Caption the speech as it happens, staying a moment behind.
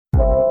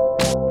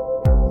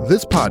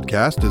This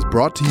podcast is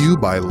brought to you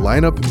by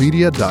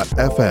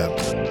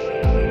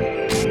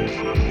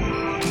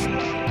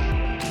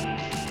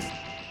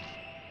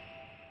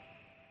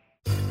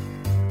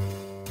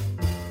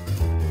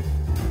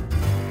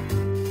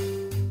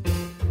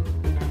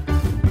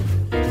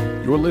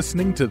You're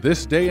listening to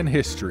This Day in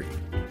History,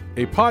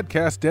 a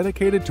podcast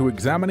dedicated to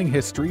examining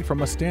history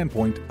from a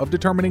standpoint of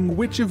determining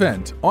which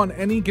event on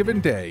any given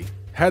day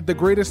had the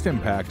greatest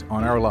impact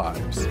on our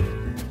lives.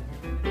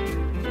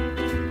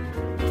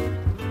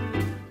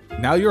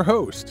 Now your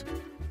host,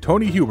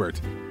 Tony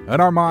Hubert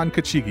and Armand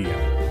Kachigian.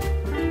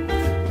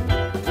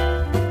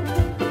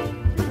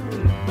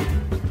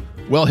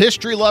 Well,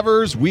 history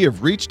lovers, we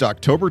have reached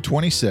October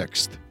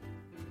 26th.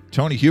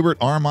 Tony Hubert,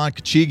 Armand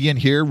Kachigian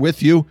here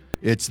with you.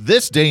 It's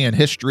This Day in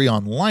History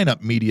on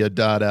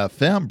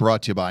lineupmedia.fm,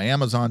 brought to you by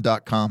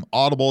Amazon.com,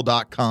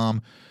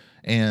 Audible.com,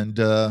 and,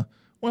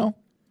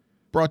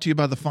 brought to you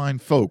by the fine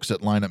folks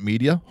at Lineup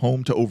Media,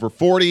 home to over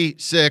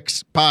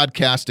 46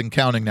 podcasts and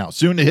counting now.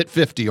 Soon to hit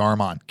 50,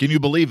 Armand. Can you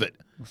believe it?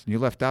 You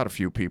left out a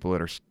few people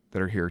that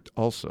are here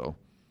also.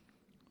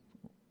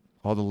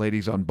 All the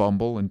ladies on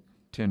Bumble and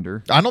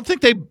Tinder. I don't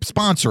think they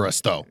sponsor us,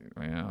 though.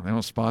 Yeah, they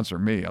don't sponsor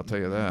me, I'll tell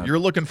you that. You're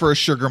looking for a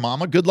sugar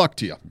mama. Good luck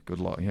to you.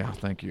 Good luck. Yeah,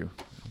 thank you.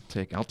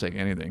 I'll take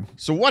anything.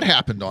 So what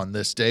happened on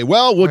this day?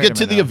 Well, we'll get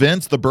to the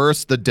events, the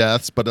births, the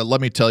deaths, but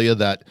let me tell you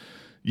that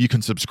you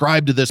can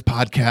subscribe to this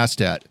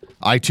podcast at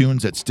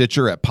iTunes, at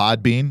Stitcher, at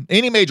Podbean.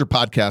 Any major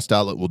podcast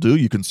outlet will do.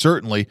 You can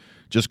certainly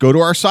just go to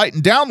our site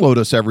and download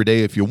us every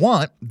day if you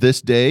want,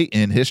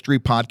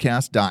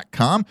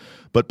 thisdayinhistorypodcast.com.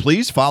 But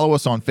please follow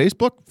us on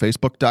Facebook,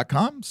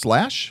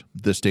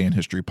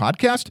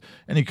 facebook.com/thisdayinhistorypodcast,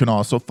 and you can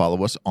also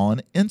follow us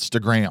on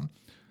Instagram.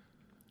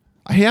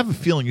 I have a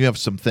feeling you have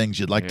some things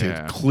you'd like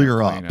to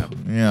clear up.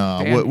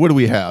 Yeah. What do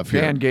we have here?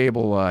 Dan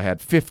Gable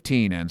had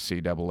 15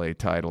 NCAA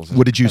titles.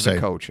 What did you as say? A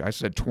coach. I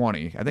said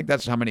 20. I think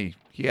that's how many.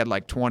 He had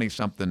like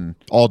 20-something.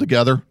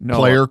 Altogether? No,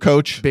 player,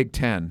 coach? Big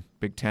Ten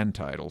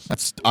titles.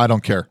 I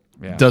don't care.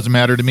 Yeah. Doesn't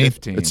matter to me.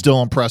 15. It's still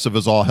impressive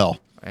as all hell.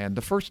 And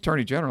the first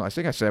attorney general, I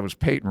think I said, was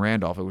Peyton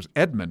Randolph. It was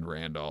Edmund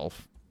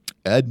Randolph.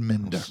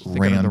 Edmund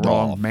Thinking of the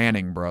wrong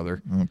Manning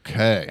brother.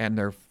 Okay. And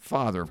their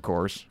father, of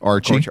course.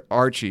 Archie. Coach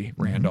Archie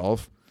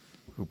Randolph.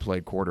 Who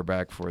played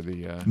quarterback for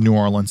the New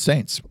Orleans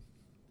Saints?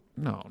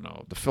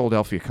 No, the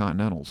Philadelphia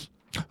Continentals.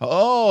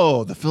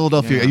 Oh, the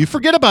Philadelphia! Yeah. You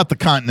forget about the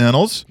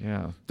Continentals.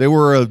 Yeah, they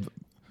were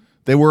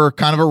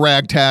kind of a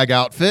ragtag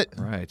outfit,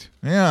 right?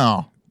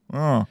 Yeah.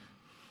 Oh,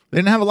 they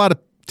didn't have a lot of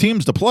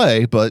teams to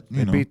play, but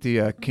they beat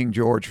the King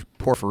George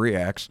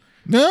Porphyriacs.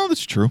 No,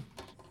 that's true.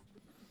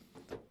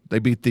 They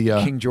beat the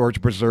King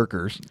George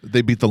Berserkers.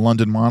 They beat the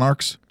London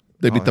Monarchs.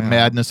 They beat the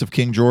madness of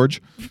King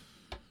George.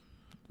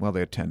 Well,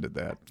 they attended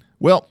that.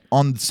 Well,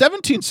 on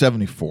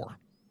 1774,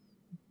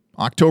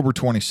 October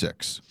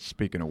 26.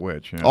 Speaking of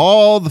which,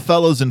 all the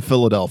fellows in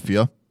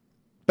Philadelphia,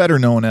 better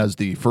known as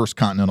the First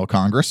Continental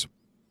Congress,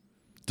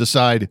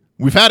 decide,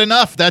 we've had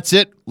enough, that's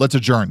it, let's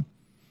adjourn.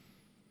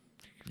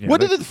 Yeah,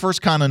 what did the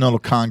First Continental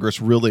Congress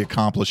really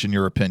accomplish, in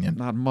your opinion?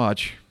 Not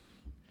much.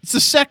 It's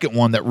the second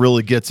one that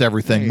really gets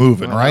everything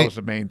moving, right? That was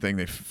the main thing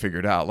they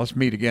figured out. Let's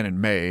meet again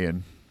in May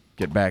and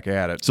get back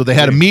at it. So they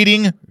had a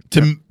meeting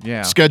to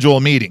schedule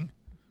a meeting.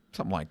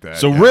 Something like that.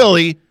 So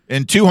really,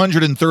 in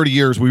 230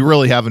 years, we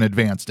really haven't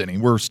advanced any.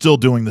 We're still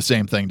doing the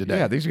same thing today.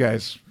 Yeah, these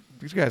guys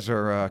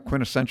are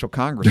quintessential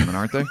congressmen,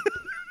 aren't they?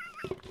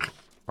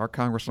 Our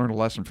Congress learned a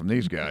lesson from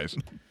these guys.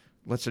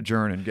 Let's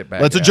adjourn and get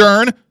back. Let's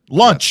adjourn.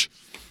 Lunch.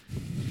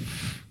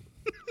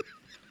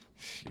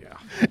 Yeah.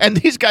 And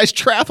these guys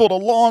traveled a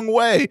long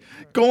way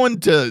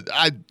going to,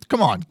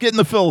 getting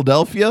to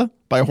Philadelphia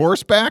by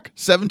horseback,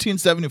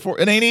 1774.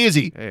 It ain't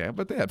easy. Yeah,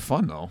 but they had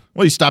fun, though.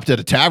 Well, you stopped at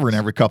a tavern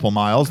every couple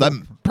miles. That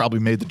probably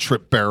made the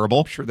trip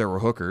bearable. I'm sure there were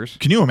hookers.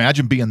 Can you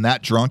imagine being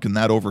that drunk and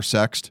that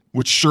oversexed?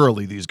 Which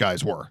surely these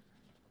guys were.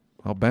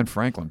 Well, Ben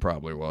Franklin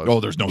probably was. Oh,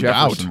 there's no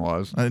Jefferson doubt.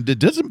 Was.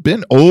 Doesn't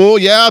Ben? Oh,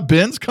 yeah,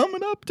 Ben's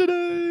coming up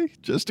today.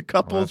 Just a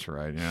couple. Oh, that's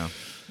right, yeah.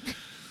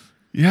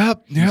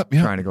 Yep.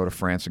 Trying to go to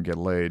France and get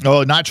laid.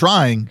 Oh, not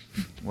trying.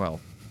 Well,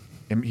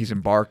 he's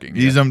embarking.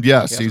 He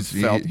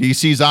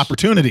sees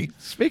opportunity.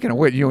 Speaking of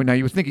which, you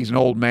would think he's an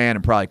old man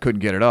and probably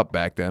couldn't get it up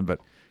back then. But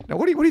now,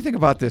 what do you think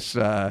about this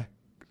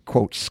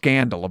quote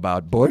scandal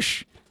about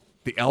Bush,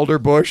 the elder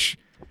Bush?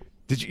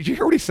 Did you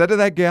hear what he said to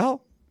that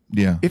gal?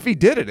 Yeah. If he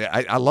did it,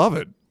 I love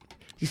it.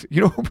 Did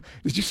you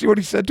see what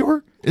he said to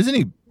her? Isn't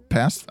he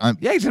past?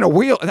 Yeah, he's in a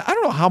wheel. I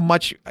don't know how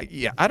much.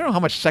 I don't know how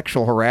much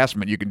sexual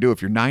harassment you can do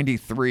if you're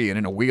 93 and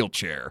in a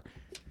wheelchair.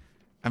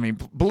 I mean,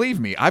 believe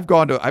me, I've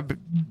gone to a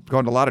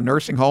lot of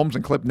nursing homes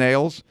and clipped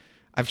nails.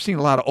 I've seen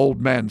a lot of old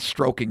men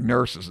stroking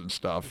nurses and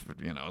stuff.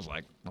 It's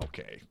like,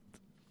 okay,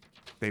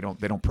 they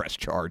don't press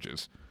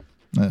charges.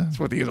 That's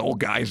what these old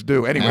guys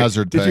do. Anyway,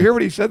 did you hear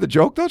what he said? The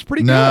joke, though? It's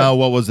pretty good. No,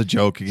 what was the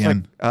joke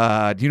again?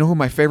 Like, do you know who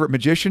my favorite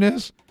magician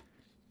is?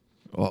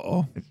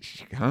 Uh-oh.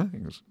 Huh? He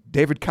goes,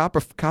 David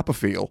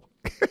Copperfield.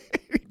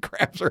 He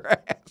grabs her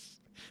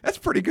ass. That's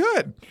pretty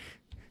good.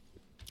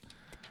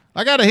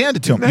 I got to hand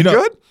it to him. Isn't that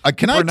good?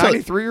 Can For I a tell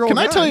 93-year-old Can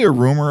I guy? tell you a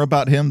rumor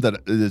about him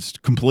that is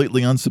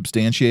completely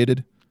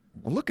unsubstantiated?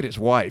 Well, look at his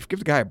wife. Give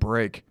the guy a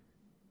break.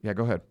 Yeah,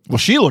 go ahead. Well,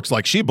 she looks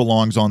like she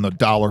belongs on the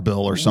dollar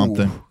bill or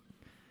something. Ooh.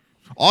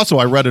 Also,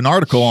 I read an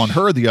article on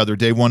her the other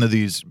day, one of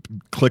these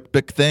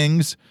clickbick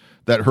things,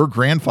 that her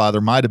grandfather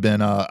might have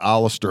been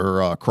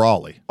Aleister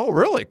Crowley. Oh,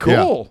 really?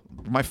 Cool.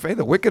 My favorite,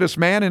 the wickedest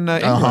man in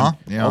England.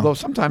 Yeah. Although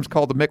sometimes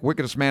called the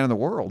wickedest man in the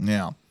world.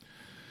 Yeah.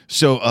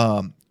 So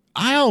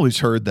I always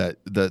heard that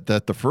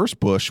the first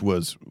Bush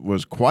was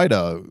quite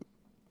a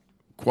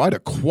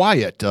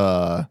quiet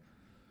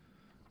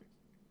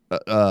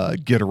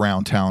get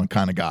around town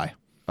kind of guy.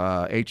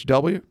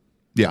 H.W.?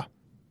 Yeah.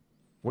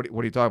 What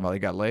are you talking about? He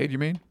got laid, you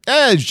mean?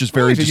 He's just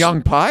very. He's a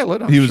young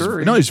pilot, I'm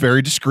sure. He's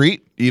very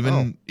discreet,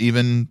 even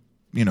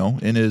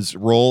in his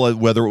role,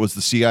 whether it was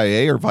the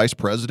CIA or vice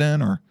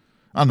president or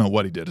I don't know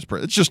what he did as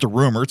president. It's just a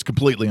rumor. It's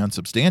completely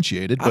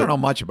unsubstantiated. I don't know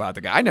much about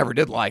the guy. I never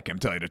did like him,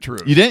 tell you the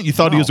truth. You didn't? You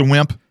thought he was a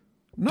wimp?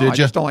 No, Did I you?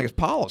 just don't like his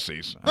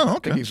policies. Oh, I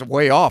okay. think he's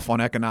way off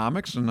on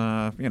economics, and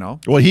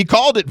Well, he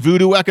called it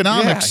voodoo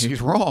economics. Yeah,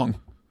 he's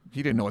wrong.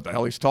 He didn't know what the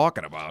hell he's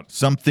talking about.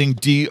 Something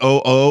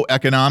DOO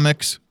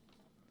economics,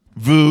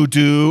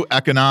 voodoo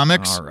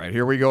economics. All right,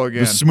 here we go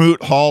again. The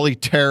Smoot-Hawley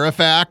Tariff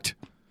Act.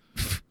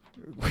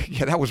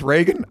 Yeah, that was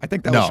Reagan. I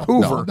think that was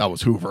Hoover. No, that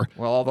was Hoover.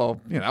 Well, although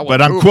that But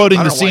was I'm Hoover. quoting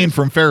I the don't know why scene he's-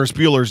 from Ferris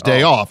Bueller's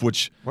Day Off,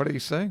 which What did he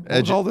say? What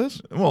was all this?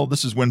 Well,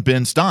 this is when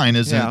Ben Stein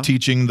is Yeah.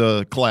 teaching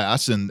the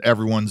class and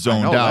everyone's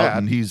zoned know out that.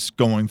 and he's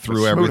going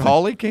through everything.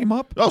 Smoot-Hawley came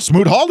up? Oh,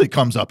 Smoot-Hawley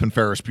comes up in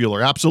Ferris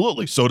Bueller.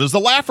 Absolutely. So does the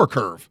Laffer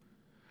curve.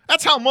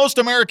 That's how most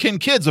American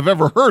kids have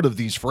ever heard of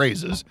these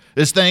phrases,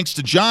 is thanks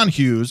to John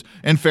Hughes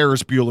and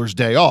Ferris Bueller's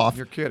Day Off.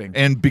 You're kidding.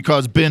 And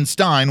because Ben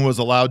Stein was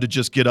allowed to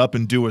just get up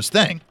and do his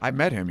thing. I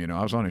met him,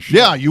 I was on his show.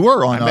 Yeah, you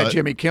were on. I met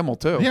Jimmy Kimmel,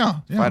 too. Yeah.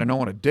 If I'd have known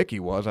what a dick he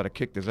was, I'd have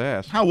kicked his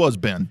ass. How was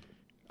Ben?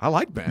 I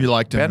like Ben. You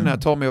liked him? Ben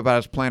told me about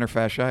his plantar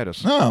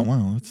fasciitis. Oh,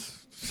 well,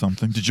 that's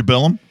something. Did you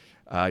bill him?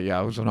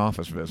 Yeah, it was an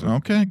office visit.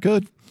 Okay,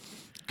 good.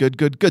 Good.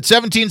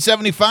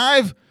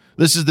 1775.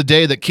 This is the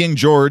day that King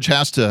George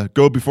has to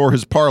go before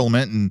his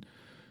parliament and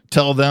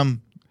tell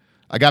them,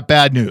 I got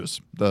bad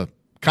news. The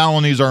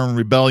colonies are in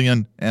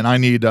rebellion, and I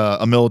need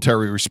a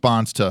military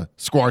response to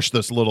squash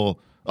this little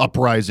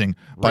uprising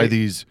by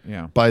these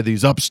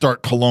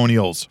upstart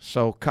colonials.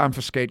 So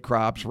confiscate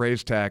crops,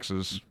 raise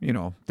taxes,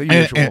 the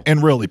usual.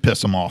 And really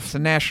piss them off. It's a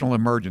national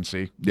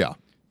emergency. Yeah.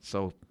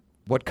 So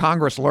what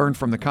Congress learned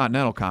from the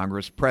Continental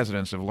Congress,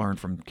 presidents have learned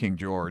from King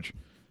George.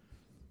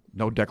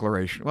 No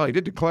declaration. Well, he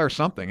did declare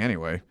something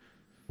anyway.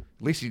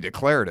 At least he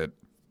declared it.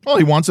 Well,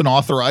 he wants an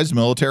authorized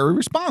military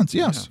response,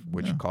 yes.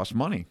 Which costs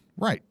money.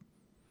 Right.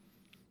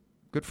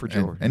 Good for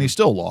George. And he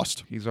still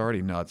lost. He's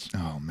already nuts.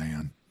 Oh,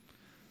 man.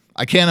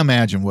 I can't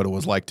imagine what it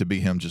was like to be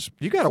him just...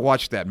 You got to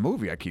watch that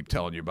movie I keep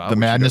telling you about. The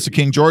Madness of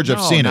King George.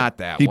 I've seen it. Not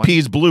that He one.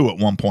 pees blue at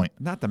one point.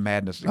 Not the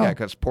Madness of the guy,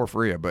 because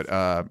Porphyria, but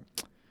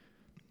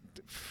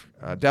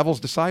Devil's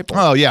Disciple.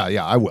 Oh, yeah,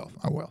 I will.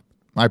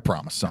 I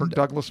promise Kirk someday.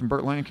 Douglas and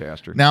Burt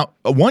Lancaster. Now,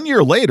 1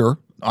 year later,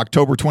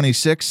 October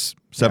 26,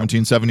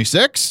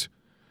 1776,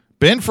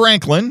 Ben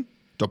Franklin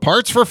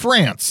departs for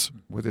France.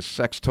 With his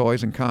sex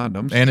toys and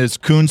condoms. And his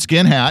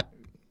coonskin hat,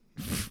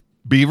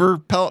 beaver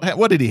pelt hat.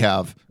 What did he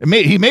have? It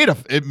made a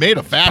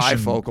fashion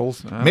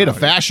Bifocals. Made a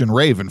fashion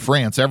rave in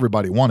France.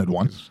 Everybody wanted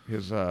one.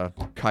 His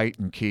kite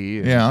and key.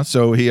 And, Yeah,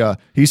 so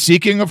he's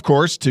seeking, of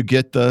course, to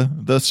get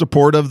the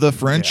support of the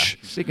French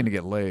he's seeking to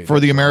get laid. for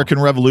the American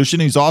Revolution.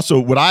 He's also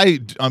what I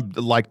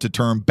like to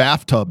term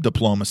bathtub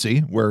diplomacy,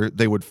 where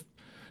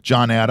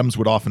John Adams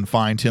would often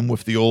find him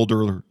with the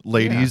older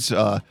ladies.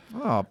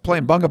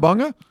 Playing bunga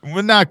bunga?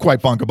 Well, not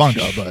quite bunga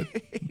bunga,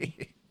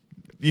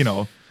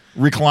 but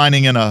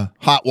reclining in a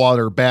hot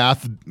water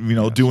bath,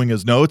 doing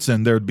his notes,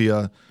 and there'd be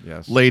a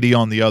lady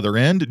on the other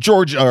end.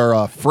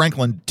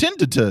 Franklin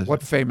tended to.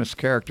 What famous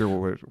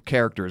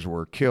characters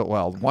were killed?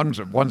 Well, one's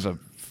a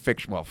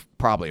fiction, well,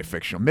 probably a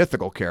fictional,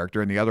 mythical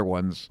character, and the other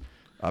one's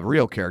a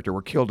real character.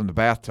 Were killed in the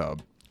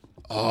bathtub.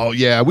 Oh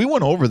yeah, we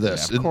went over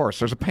this. Yeah, of course,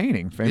 there's a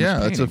painting.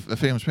 It's a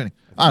famous painting.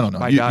 I don't know.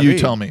 By You David.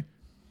 tell me.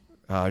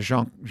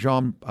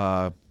 Jean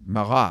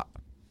Marat,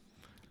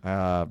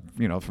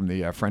 from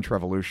the French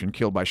Revolution,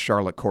 killed by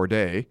Charlotte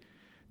Corday.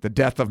 The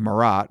Death of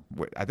Marat,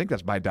 I think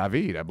that's by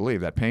David, I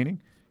believe, that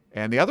painting.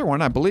 And the other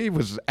one, I believe,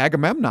 was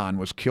Agamemnon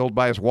was killed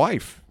by his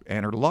wife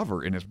and her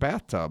lover in his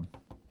bathtub.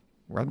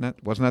 Wasn't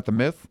that the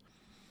myth?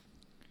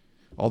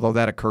 Although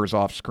that occurs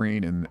off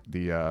screen in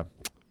the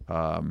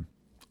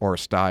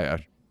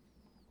Oresteia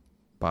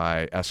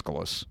by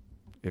Aeschylus,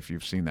 if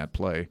you've seen that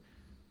play.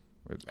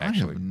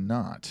 Actually, I have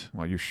not.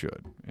 Well, you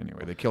should.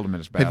 Anyway, they killed him in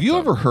his bathtub. Have you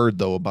ever heard,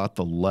 though, about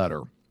the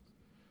letter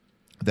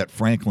that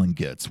Franklin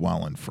gets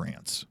while in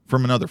France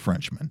from another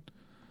Frenchman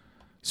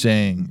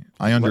saying,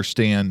 I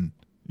understand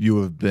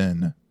you have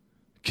been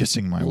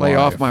kissing my wife. Lay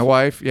off my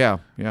wife? Yeah.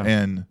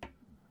 And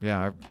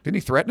yeah, didn't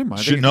he threaten him?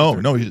 Should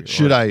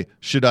I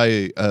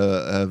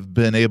have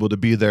been able to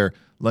be there?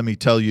 Let me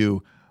tell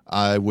you,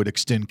 I would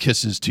extend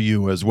kisses to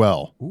you as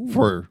well.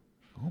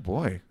 Oh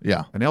boy.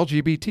 Yeah. An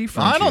LGBT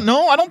Frenchie. I don't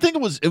know. I don't think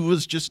it was. It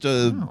was just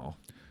a. No.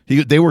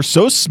 They were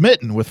so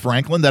smitten with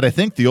Franklin that I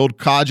think the old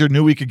codger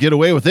knew he could get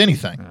away with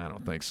anything. I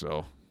don't think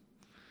so.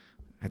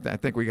 I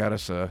think we got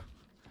us a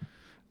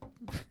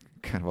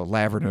kind of a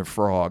lavender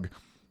frog.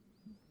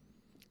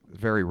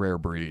 Very rare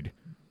breed.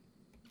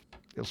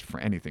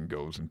 Anything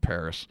goes in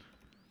Paris.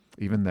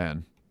 Even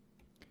then.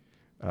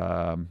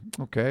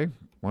 Okay.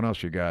 What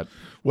else you got?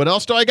 What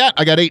else do I got?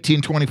 I got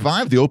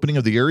 1825, the opening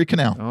of the Erie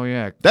Canal. Oh,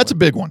 yeah. That's a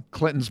big one.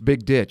 Clinton's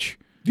Big Ditch.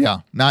 Yeah,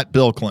 not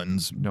Bill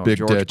Clinton's big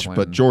George ditch, Clinton.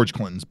 but George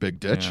Clinton's big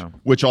ditch, Yeah.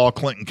 which all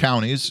Clinton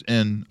counties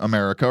in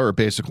America are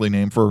basically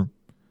named for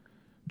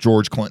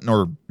George Clinton,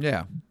 or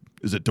Yeah.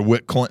 is it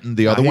DeWitt Clinton,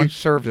 the other He one?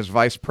 served as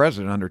vice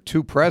president under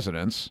 2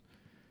 presidents.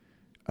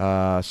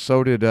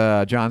 So did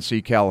John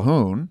C.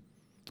 Calhoun.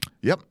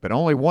 Yep. But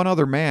only one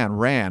other man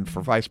ran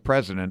for vice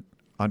president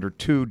under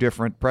 2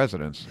 different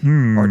presidents.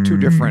 Or 2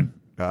 different,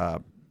 Yeah,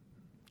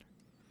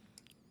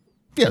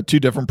 2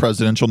 different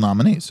presidential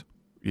nominees.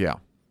 yeah.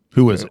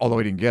 Who is it? Although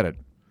he didn't get it.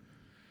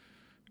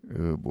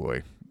 Oh,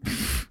 boy.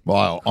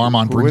 Well,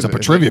 Armand brings is up a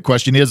it? trivia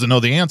question he doesn't know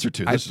the answer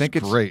to. This I think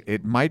is great.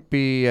 it might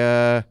be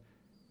our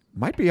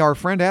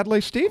friend Adlai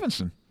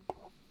Stevenson.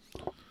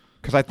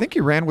 Because I think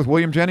he ran with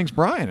William Jennings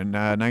Bryan in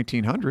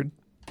 1900.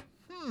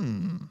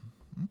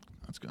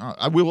 That's good.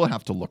 We will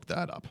have to look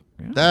that up.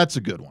 Yeah. That's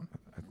a good one.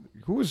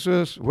 Who was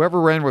who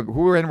ran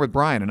with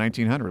Bryan in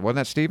 1900? Wasn't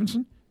that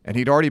Stevenson? And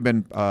he'd already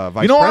been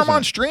vice You know, president.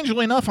 Armand,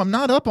 strangely enough, I'm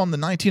not up on the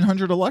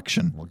 1900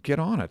 election. Well, get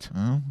on it.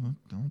 Oh,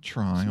 I'll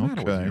try. What's the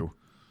matter with Okay. you?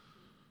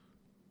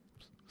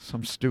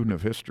 Some student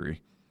of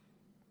history.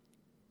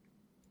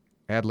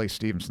 Adlai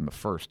Stevenson the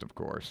first, of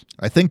course.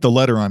 I think the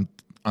letter I'm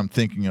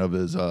thinking of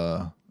is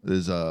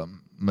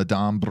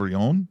Madame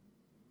Brillon,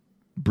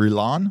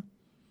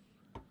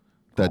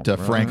 that Oh,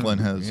 Franklin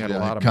he has had a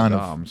lot of kind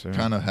madames,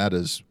 yeah. had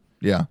his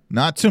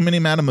not too many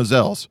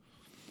mademoiselles.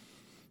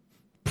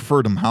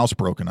 Preferred them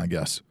housebroken, I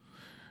guess.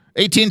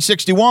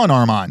 1861,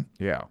 Armand.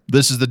 Yeah.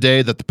 This is the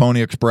day that the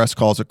Pony Express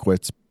calls it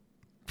quits.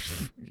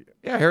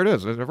 Yeah, here it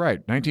is.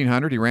 Right.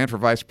 1900, he ran for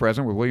vice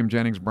president with William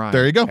Jennings Bryan.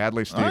 There you go.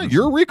 Adlai All Stevenson. right,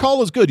 your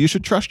recall is good. You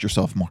should trust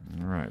yourself more.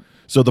 All right.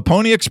 So the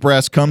Pony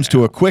Express comes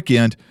to a quick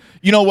end.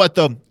 You know what,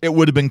 though? It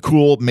would have been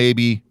cool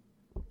maybe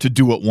to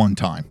do it one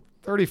time.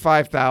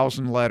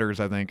 35,000 letters,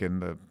 I think, in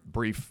the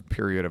brief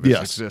period of its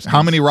Yes. existence.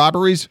 How many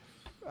robberies?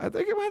 I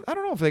think it went, I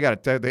don't know if they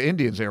got the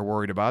Indians they were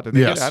worried about. Did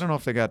Yes. I don't know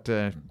if they got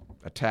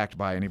attacked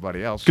by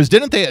anybody else. Because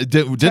didn't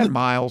 10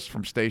 miles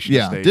from station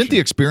to station. didn't the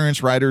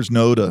experienced riders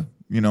know to,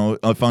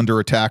 if under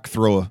attack,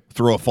 throw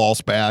a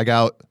false bag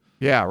out?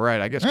 Yeah, right.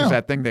 I guess because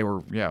Yeah. that thing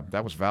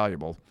that was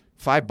valuable.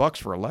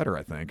 $5 for a letter,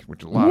 I think,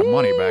 which is a lot of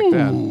money back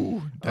then.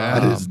 Ooh,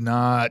 that is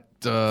not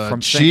From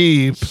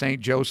cheap. St.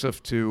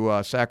 Joseph to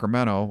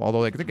Sacramento,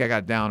 although I think I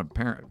got down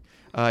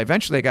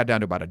eventually they got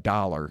down to about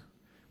 $1,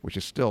 which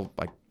is still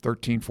like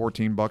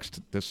 $13-14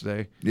 to this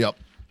day. Yep.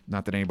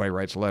 Not that anybody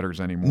writes letters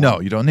anymore. No,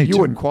 you don't need You to.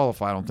 wouldn't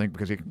qualify, I don't think,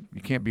 because you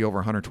can't be over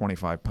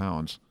 125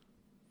 pounds.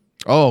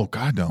 Oh,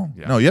 God, no.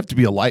 Yeah. No, you have to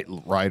be a light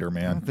rider, I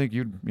man. don't think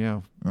you'd,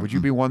 Would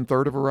you be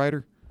 1/3 of a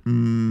rider?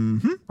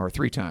 Mm-hmm. Or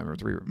 3 or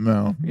 3?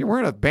 No. You're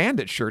wearing a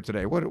Bandit shirt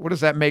today. What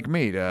does that make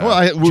me?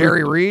 We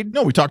Jerry Reed?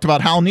 No, we talked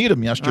about Hal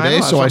Needham I yesterday, know,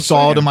 that's so what I I'm saw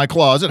saying. it in my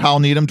closet. Hal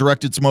Needham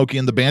directed Smokey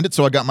and the Bandit,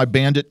 so I got my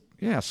Bandit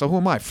Yeah, so who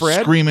am I?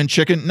 Fred? screaming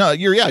chicken. No,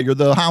 you're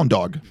the hound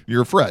dog.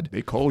 You're Fred.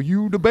 They call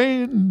you the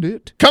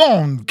Bandit. Come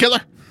on,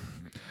 killer.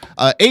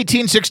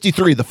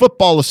 1863, the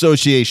Football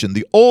Association,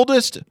 the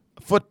oldest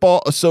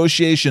football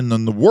association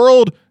in the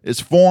world, is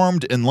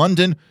formed in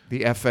London.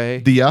 The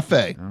FA. The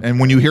FA. And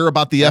when you hear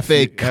about the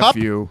FA Cup,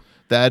 FU.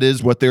 that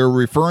is what they're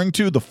referring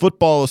to, the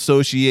Football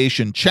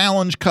Association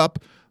Challenge Cup,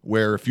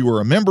 where if you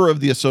are a member of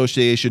the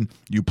association,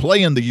 you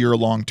play in the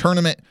year-long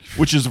tournament,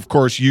 which is, of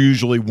course,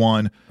 usually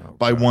won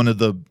by one of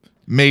the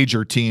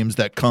major teams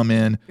that come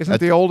in. Isn't it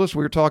the oldest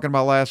we were talking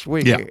about last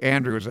week? Yeah.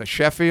 Andrew, is that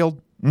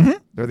Sheffield? Mm-hmm.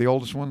 They're the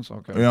oldest ones?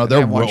 Okay. They're They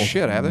haven't won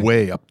shit, have they?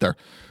 way up there.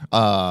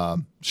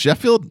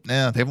 Sheffield, they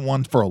haven't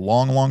won for a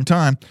long, long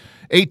time.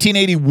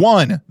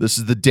 1881, this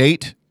is the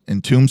date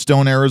in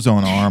Tombstone,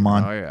 Arizona,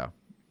 Armand. Oh, yeah.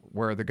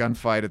 Where the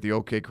gunfight at the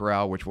OK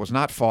Corral, which was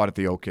not fought at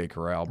the OK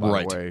Corral, by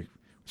Right. the way. It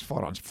was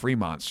fought on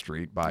Fremont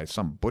Street by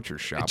some butcher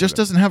shop. It just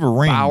doesn't have a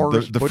ring.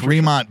 Bowers The Butcher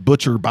Fremont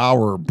Butcher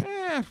Bauer.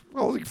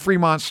 Well, the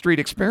Fremont Street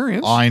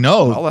experience. I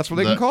know. Well, that's what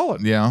they can call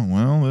it. Yeah,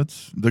 well,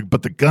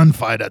 but the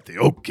gunfight at the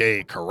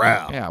OK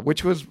Corral. Yeah,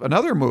 which was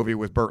another movie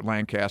with Burt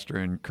Lancaster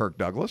and Kirk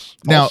Douglas.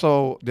 Now-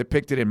 Also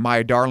depicted in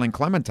My Darling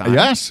Clementine.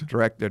 Yes.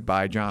 Directed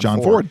by John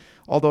Ford. Ford.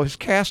 Although his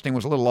casting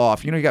was a little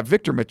off. You got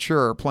Victor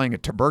Mature playing a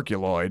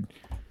tuberculoid.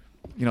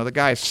 The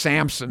guy's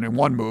Samson in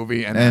one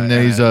movie. And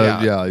he's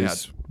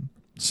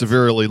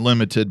severely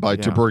limited by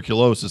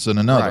tuberculosis in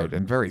another. Right,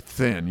 and very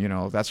thin.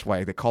 That's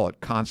why they call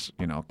it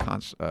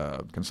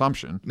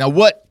consumption. Now,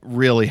 what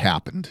really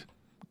happened?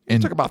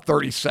 It took about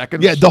 30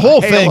 seconds. Yeah, the whole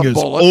A hail thing of is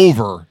bullets.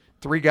 over.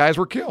 3 guys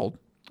were killed.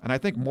 And I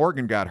think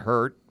Morgan got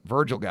hurt.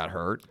 Virgil got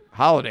hurt.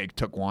 Holiday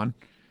took one.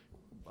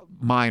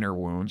 minor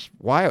wounds.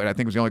 Wyatt, I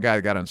think, was the only guy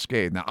that got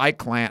unscathed. Now, Ike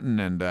Clanton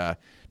and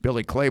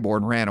Billy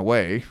Claiborne ran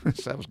away.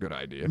 So that was a good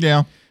idea.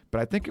 Yeah. But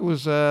I think it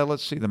was,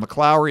 let's see, the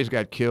McLowrys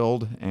got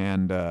killed,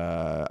 and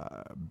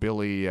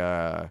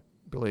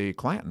Bill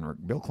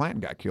Clanton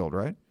got killed,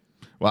 right?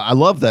 Well, I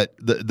love that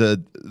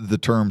the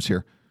terms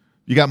here.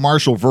 You got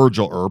Marshal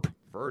Virgil Earp,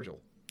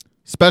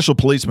 Special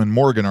Policeman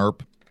Morgan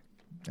Earp,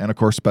 and of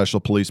course Special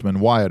Policeman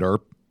Wyatt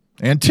Earp,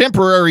 and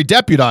temporary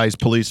deputized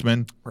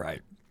policeman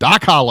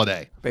Doc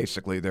Holliday.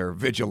 Basically, they're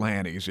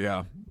vigilantes,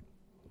 yeah.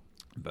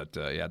 But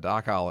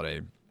Doc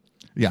Holliday.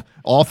 Yeah,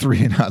 all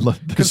three, and I love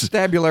this.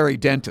 Constabulary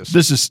dentist.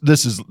 This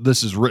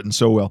is written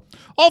so well.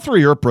 All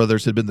three Earp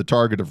brothers had been the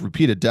target of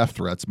repeated death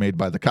threats made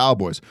by the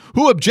Cowboys,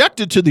 who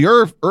objected to the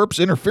Earps'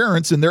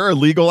 interference in their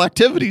illegal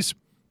activities.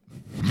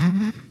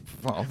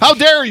 Well, how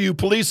dare you,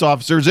 police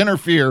officers,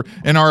 interfere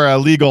in our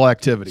illegal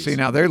activities? See,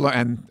 now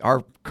and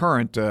our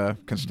current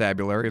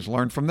constabulary has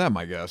learned from them,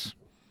 I guess.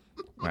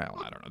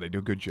 Well, I don't know. They do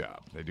a good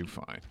job. They do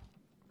fine.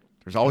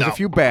 There's always a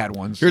few bad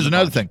ones. Here's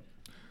another thing.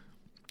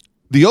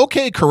 The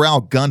OK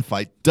Corral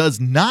gunfight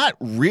does not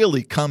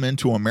really come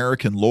into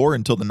American lore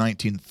until the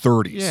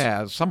 1930s.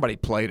 Yeah, somebody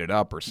played it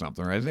up or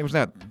something, right? It was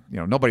that,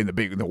 nobody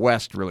in the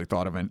West really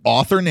thought of it.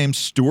 Author named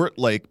Stuart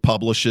Lake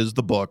publishes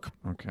the book.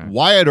 Okay.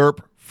 Wyatt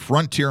Earp,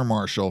 Frontier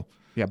Marshal.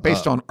 Yeah,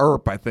 based on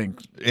Earp, I think.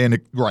 And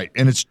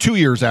it's 2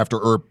 years after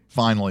Earp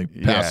finally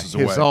passes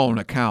away. His own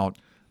account.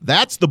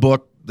 That's the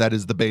book that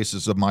is the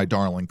basis of My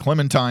Darling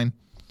Clementine.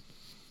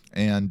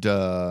 And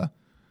the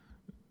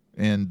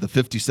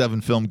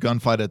 57 film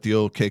Gunfight at the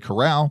OK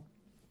Corral,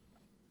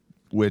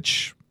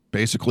 which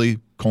basically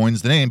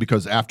coins the name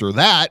because after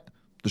that,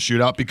 the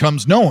shootout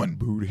becomes known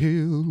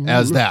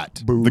as that,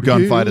 the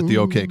gunfight at the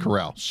OK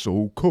Corral.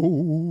 So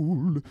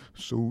cold,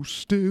 so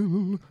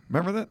still.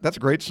 Remember that? That's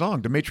a great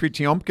song. Dmitry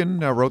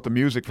Tiomkin wrote the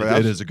music for that.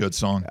 It is a good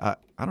song. I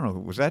don't know.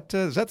 Was that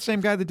is that the same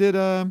guy that did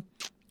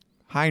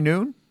High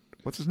Noon?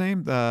 What's his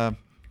name? Who am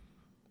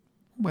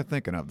I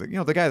thinking of? The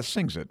guy that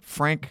sings it,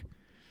 Frank.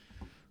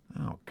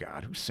 Oh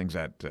God, who sings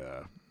that?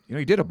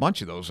 He did a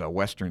bunch of those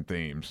Western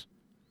themes.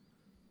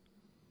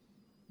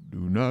 Do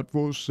not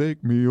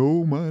forsake me,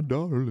 oh my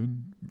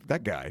darling.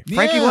 That guy,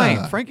 Frankie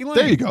Lane. Frankie Lane.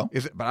 There you go.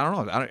 Is it? But I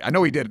don't know. I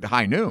know he did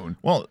High Noon.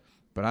 Well,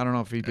 but I don't know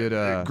if he did.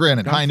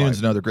 Granted, High Gunfight. Noon's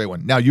another great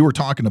one. Now you were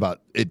talking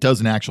about it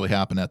doesn't actually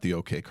happen at the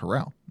OK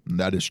Corral. And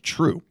that is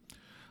true.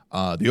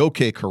 The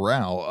OK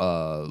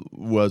Corral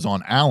was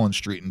on Allen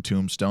Street in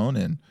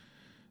Tombstone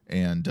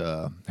and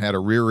had a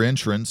rear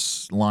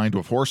entrance lined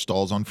with horse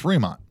stalls on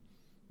Fremont.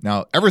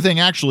 Now, everything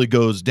actually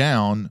goes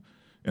down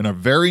in a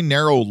very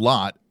narrow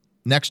lot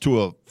next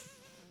to a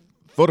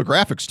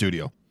photographic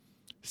studio.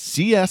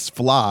 C.S.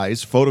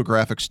 Fly's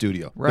photographic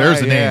studio. Right,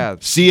 there's the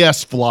name.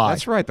 C.S. Fly.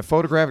 That's right. The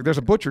photographic. There's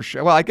a butcher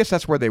shop. Well, I guess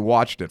that's where they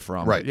watched it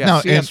from. Right. Yeah,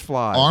 now, C.S.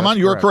 Fly. Armand,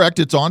 you're correct.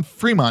 It's on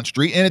Fremont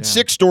Street, and it's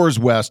 6 doors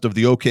west of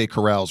the OK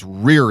Corral's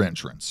rear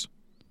entrance.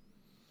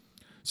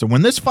 So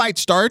when this fight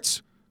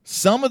starts,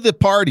 some of the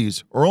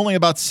parties are only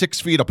about 6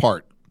 feet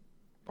apart.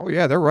 Oh,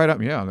 yeah. They're right up.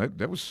 Yeah,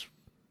 that was...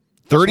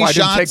 30 shots.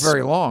 Didn't take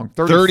very long.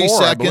 30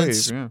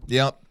 seconds. seconds.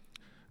 Yeah.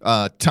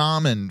 Yep.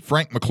 Tom and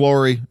Frank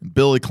McLaury,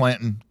 Billy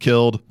Clanton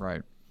killed.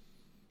 Right.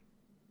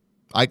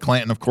 Ike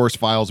Clanton, of course,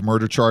 files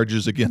murder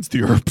charges against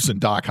the Earps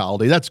and Doc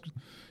Holliday.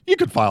 You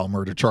could file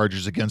murder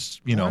charges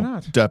against,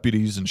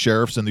 deputies and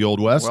sheriffs in the Old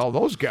West. Well,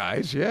 those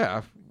guys,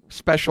 yeah.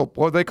 What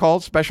are they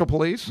called? Special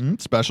police?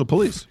 Special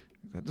police.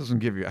 That doesn't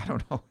give you, I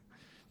don't know.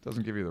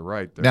 Doesn't give you the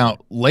right there. Now,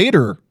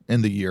 later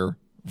in the year,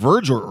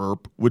 Virgil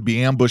Earp would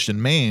be ambushed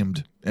and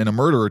maimed in a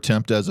murder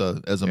attempt as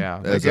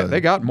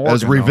they got Morgan,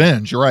 as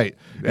revenge. You're right.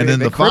 And then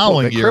the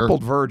following year,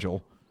 crippled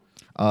Virgil.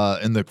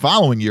 In the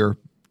following year,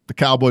 the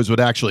Cowboys would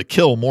actually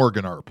kill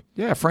Morgan Earp.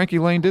 Yeah, Frankie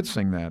Lane did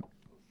sing that.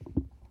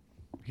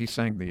 He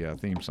sang the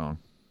theme song.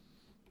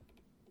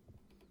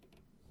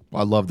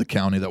 I love the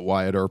county that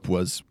Wyatt Earp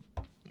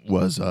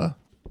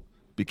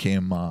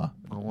became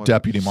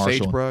deputy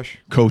marshal. Sagebrush?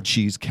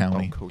 Cochise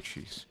County. Oh,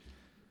 Cochise.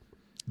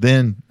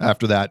 Then,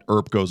 after that,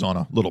 Earp goes on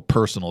a little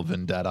personal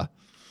vendetta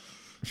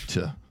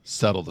to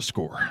settle the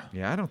score.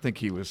 Yeah, I don't think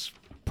he was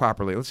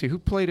properly. Let's see, who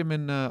played him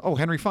in...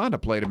 Henry Fonda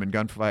played him in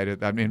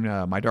Gunfight.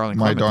 My Darling Clementine.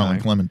 My Darling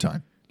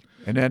Clementine.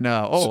 And then,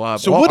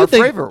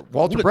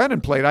 Walter Brennan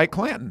played Ike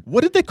Clanton.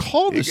 What did they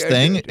call this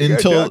thing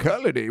until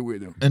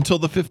with him. Until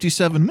the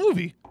 57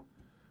 movie?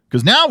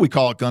 Because now we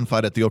call it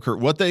Gunfight at the OK.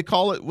 What they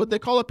call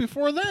it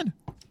before then?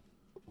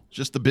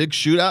 Just the big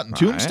shootout in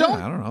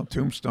Tombstone? I don't know.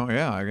 Tombstone,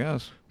 yeah, I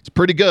guess. It's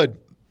pretty good.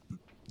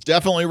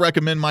 Definitely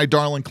recommend My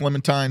Darling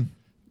Clementine.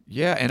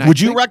 Yeah, and would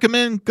you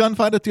recommend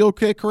Gunfight at the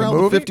OK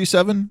Corral? The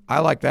 57? I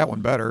like that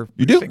one better.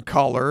 You do? It's in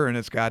color, and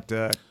it's got,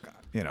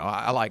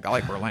 I like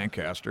Burt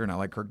Lancaster, and I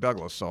like Kirk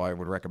Douglas, so I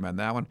would recommend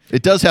that one.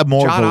 It does have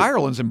more. John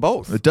Ireland's in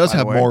both. It does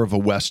have more of a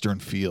Western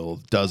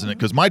feel, doesn't it?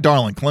 Because My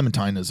Darling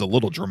Clementine is a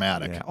little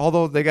dramatic. Yeah,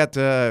 although they got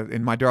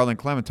in My Darling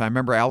Clementine.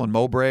 Remember, Alan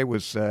Mowbray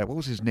was what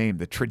was his name?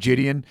 The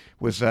tragedian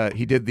was.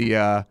 He did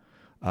the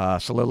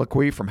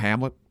soliloquy from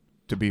Hamlet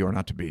to be or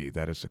not to be,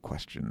 that is the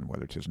question,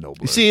 whether 'tis noble.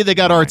 You see, they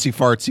got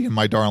artsy-fartsy in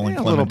My Darling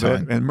a little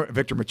Clementine. bit. And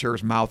Victor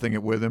Mature's mouthing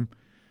it with him.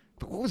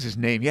 But what was his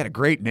name? He had a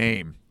great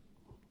name.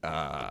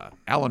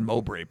 Alan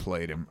Mowbray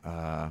played him.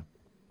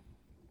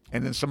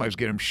 And then somebody was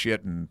getting him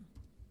shit, and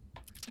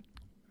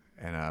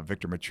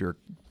Victor Mature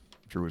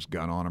threw his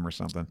gun on him or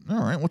something.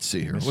 All right, let's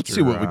see here. Let's Mr.,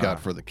 see what we got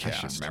for the I should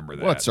cast. remember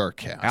that. What's our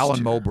cast? Alan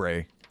here?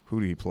 Mowbray.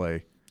 Who did he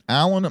play?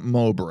 Alan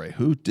Mowbray.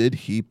 Who did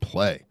he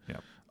play?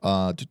 Yep.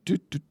 It's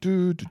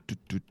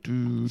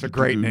It's a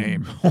great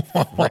name.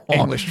 For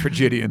English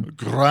tragedian.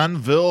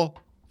 Granville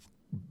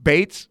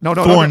Bates? No.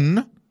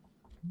 Thorndike.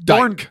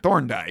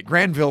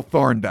 Granville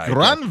Thorndike.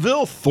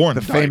 Granville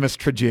Thorndike. The famous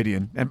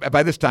tragedian. And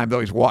by this time, though,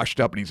 he's washed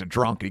up and he's a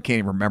drunk and he can't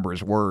even remember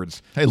his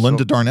words. Hey,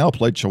 Linda Darnell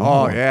played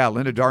Chihuahua. Oh, yeah,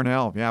 Linda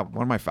Darnell. Yeah,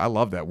 I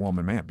love that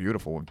woman, man.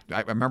 Beautiful.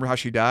 I remember how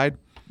she died?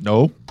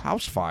 No.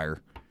 House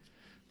fire.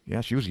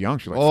 Yeah, she was young.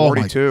 She was like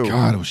 42. My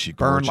God, was she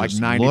burned gorgeous.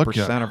 like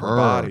 90% of her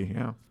body.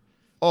 Yeah.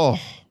 Oh.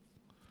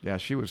 Yeah,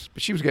 she was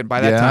getting,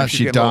 by that time. Yeah,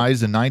 she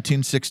dies in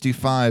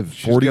 1965,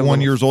 41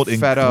 getting years old in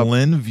fed up.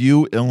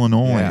 Glenview,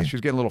 Illinois. Yeah, she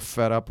was getting a little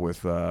fed up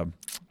with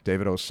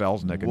David O.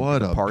 Selznick. What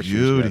and a the part she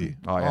was beauty. getting.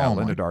 Oh, yeah, Oh,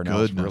 Linda my Darnell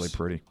was goodness. really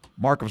pretty.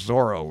 Mark of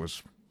Zorro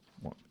was,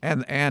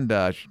 and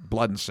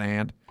Blood and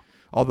Sand.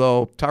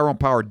 Although Tyrone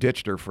Power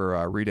ditched her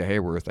for Rita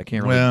Hayworth. I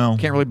can't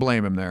really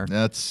blame him there.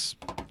 That's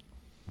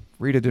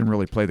Rita didn't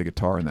really play the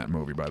guitar in that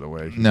movie, by the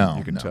way.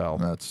 You can tell.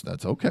 That's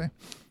okay.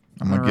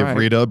 I'm going to All give right.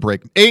 Rita a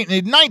break.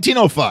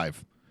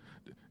 1905.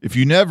 If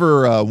you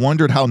never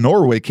wondered how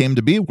Norway came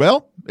to be,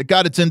 well, it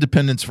got its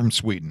independence from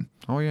Sweden.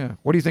 Oh, yeah.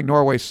 What do you think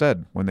Norway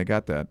said when they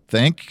got that?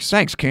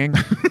 Thanks, King.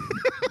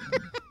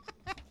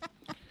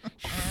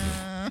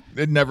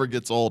 It never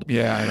gets old.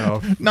 Yeah, I know.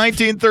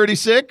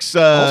 1936.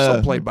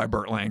 Also played by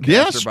Burt Lancaster,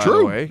 Yes, by true.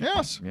 the way.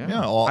 Yes.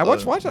 Yeah. All, I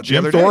watched that the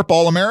Jim other Thorpe, day.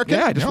 All-American.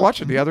 Yeah, I just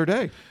watched it the other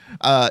day.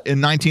 In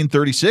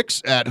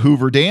 1936, at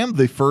Hoover Dam,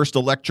 the first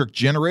electric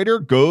generator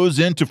goes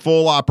into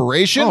full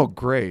operation. Oh,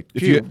 great.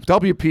 If Gee, you-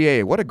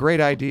 WPA, what a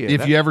great idea.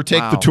 If you ever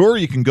take the wow. tour,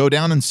 you can go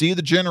down and see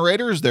the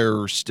generators.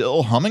 They're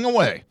still humming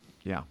away,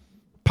 Yeah.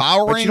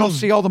 powering But you don't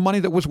see all the money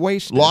that was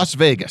wasted Las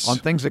Vegas. on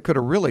things that could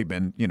have really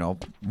been,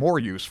 more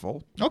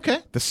useful. Okay.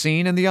 The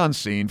seen and the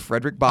unseen,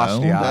 Frederick Well,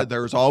 Bastiat.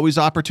 there's always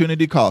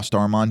opportunity cost,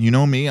 Armand. You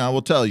know me. I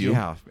will tell you.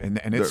 Yeah, and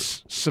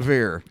it's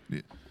severe.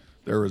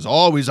 There is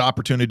always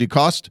opportunity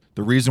cost.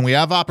 The reason we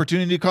have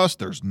opportunity cost,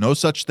 there's no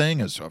such thing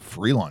as a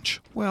free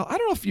lunch. Well, I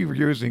don't know if you were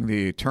using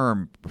the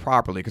term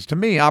properly, because to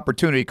me,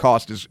 opportunity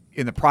cost is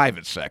in the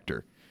private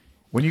sector.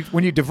 When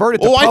you divert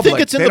it to public, I think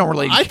it's in they the, don't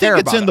really I care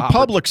think it's about in the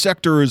public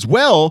sector as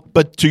well.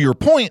 But to your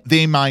point,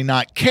 they might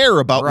not care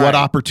about Right. what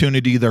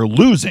opportunity they're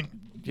losing.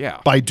 Yeah.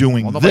 by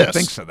doing well, nobody this.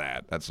 thinks of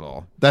that. That's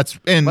all.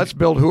 And Let's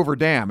build Hoover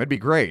Dam. It'd be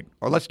great.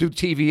 Or let's do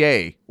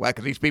TVA,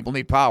 because these people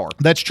need power.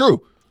 that's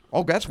true.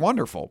 Oh, that's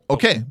wonderful.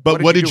 Okay,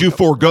 but what did you do-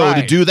 forego to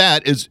Right. do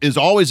that is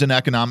always an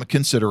economic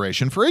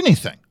consideration for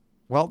anything.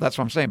 Well, that's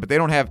what I'm saying. But they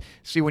don't have.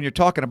 See, when you're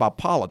talking about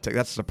politics,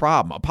 that's the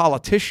problem. A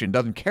politician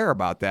doesn't care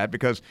about that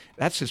because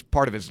that's just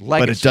part of his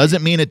legacy. But it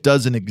doesn't mean it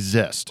doesn't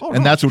exist. Oh, and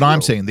no, that's it's what I'm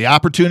true. saying. The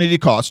opportunity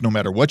cost, no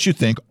matter what you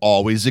think,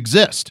 always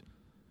exist.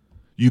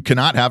 You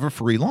cannot have a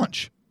free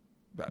lunch.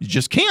 You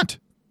just can't.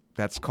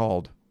 That's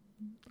called.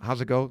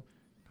 How's it go?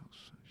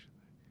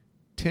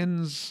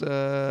 Tins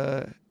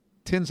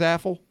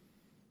Apple.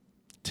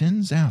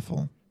 Tins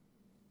Apple.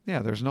 Yeah,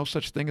 there's no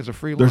such thing as a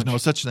free lunch. There's no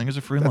such thing as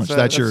a free lunch.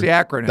 That's your the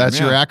acronym, That's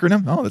your yeah.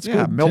 acronym. Oh, that's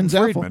Yeah, good. Milton Tins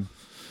Apple. Friedman.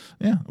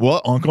 Yeah.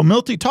 Well, Uncle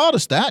Milty taught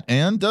us that,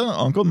 and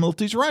Uncle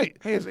Milty's right.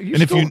 Hey, is, are you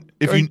and still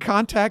if in you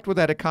contact with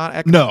that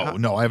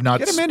no, I have not.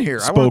 Get him in here.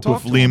 I Spoke wanna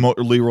talk with to him.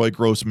 Leroy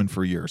Grossman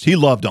for years. He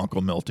loved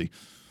Uncle Milty.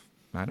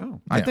 I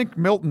know. I Yeah. think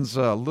Milton's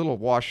a little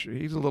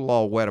He's a little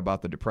all wet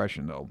about the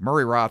Depression, though.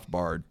 Murray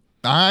Rothbard.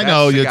 I That's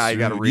know. the guy you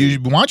gotta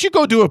read. Why don't you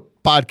go do a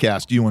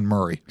podcast, you and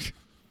Murray?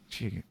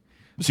 Gee,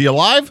 Is he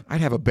alive?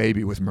 I'd have a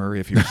baby with Murray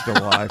if he was still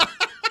alive.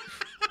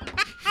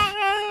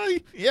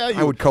 Yeah,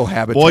 I would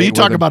cohabitate. Well, you with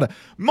talk him. about it.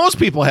 Most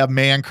people have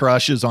man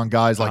crushes on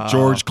guys like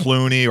George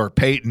Clooney or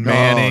Peyton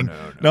Manning.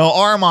 No,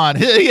 Armand,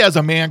 he has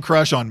a man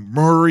crush on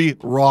Murray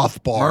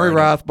Rothbard. Murray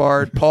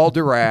Rothbard, Paul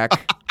Dirac.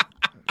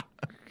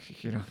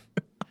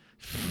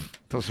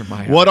 Those are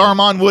my. What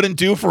Armand wouldn't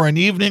do for an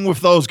evening with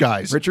those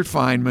guys? Richard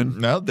Feynman.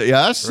 No,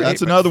 yes, Great, that's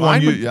but another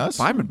one. Feynman, Yes.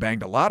 Feynman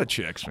banged a lot of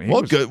chicks. Man.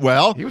 Well, good.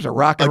 Well, He was a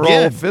rock and roll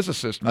again,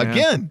 physicist, man.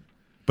 Again,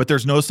 but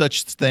there's no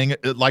such thing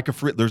like a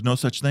free. There's no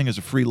such thing as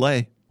a free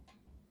lay.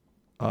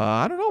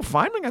 I don't know.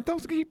 Feynman, I don't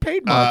think he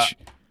paid much.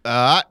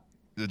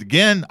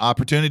 Again,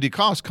 opportunity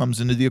cost comes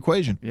into the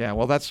equation. Yeah,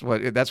 well, that's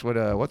what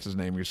what's his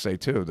name you say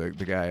too. The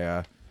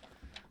guy.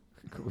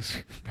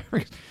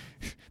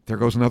 There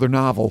goes another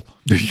novel.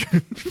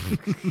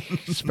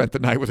 Spent the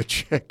night with a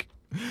chick.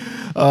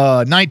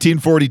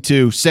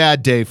 1942,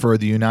 sad day for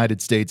the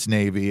United States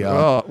Navy.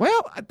 Well,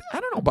 I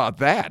don't know about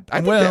that.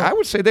 I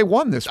would say they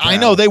won this. I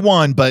know they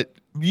won, but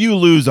you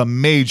lose a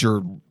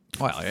major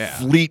Well, yeah.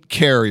 fleet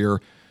carrier,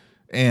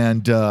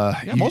 And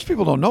most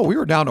people don't know we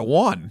were down to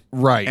 1.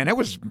 Right. And it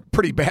was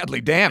pretty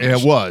badly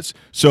damaged. It was.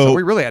 So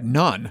we really had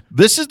none.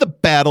 This is the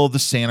Battle of the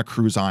Santa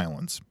Cruz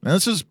Islands. And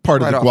this is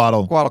part of the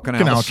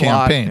Guadalcanal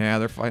campaign. Yeah,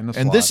 they're fighting the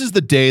And slot. this is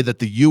the day that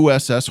the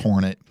USS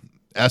Hornet,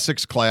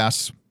 Essex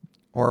class,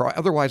 or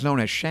otherwise known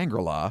as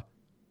Shangri-La.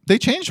 They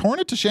changed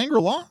Hornet to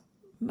Shangri-La?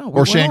 No,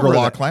 or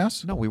Shangri-La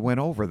class? No, we went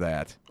over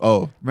that.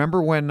 Oh.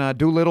 Remember when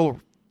Doolittle,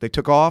 they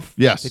took off?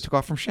 Yes. They took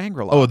off from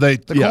Shangri-La. Oh, the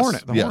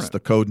Hornet. Hornet. The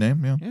code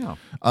name, yeah.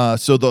 Yeah.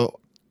 So the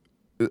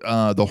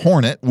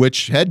Hornet,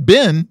 which had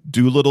been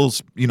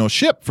Doolittle's,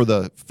 ship for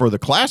the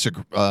classic,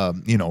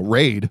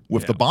 raid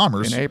with the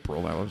bombers in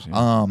April. That was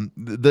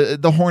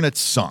the Hornet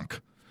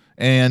sunk,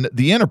 and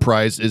the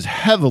Enterprise is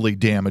heavily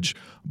damaged.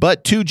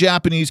 But 2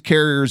 Japanese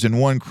carriers and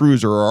 1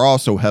 cruiser are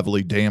also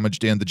heavily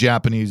damaged, and the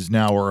Japanese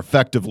now are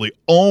effectively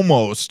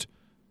almost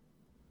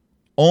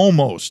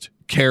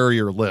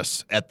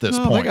carrierless at this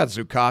point. They got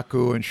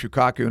Zukaku and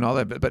Shukaku and all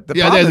that, but the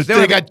yeah, problem is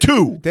they got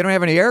 2. They don't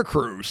have any air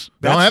crews.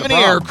 They don't have any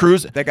air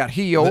crews. They got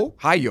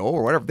Hayo,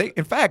 or whatever.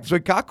 In fact,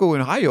 Zukaku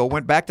and Hayo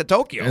went back to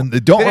Tokyo. And they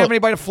didn't have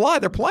anybody to fly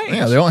their planes.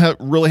 Yeah, they don't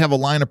really have a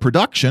line of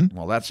production.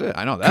 Well, that's it.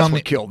 I know. That's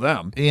what killed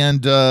them.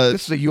 And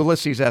this is a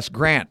Ulysses S.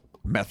 Grant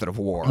method of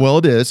war. Well,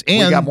 it is.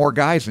 And we got more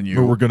guys than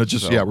you. We're going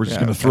to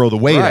going to throw the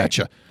weight at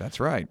you. That's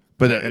right.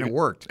 But and it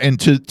worked. And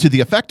to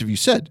the effect of, you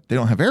said they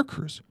don't have air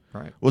crews.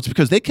 Right. Well, it's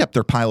because they kept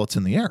their pilots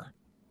in the air.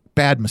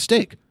 Bad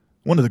mistake.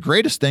 One of the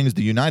greatest things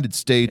the United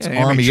States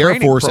Army Air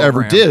Force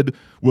ever did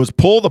was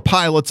pull the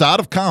pilots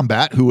out of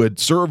combat who had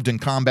served in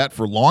combat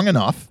for long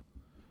enough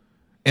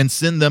and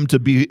send them to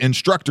be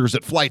instructors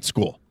at flight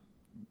school.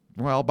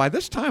 Well, by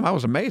this time, I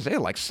was amazed. They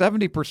had like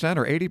 70%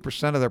 or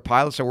 80% of their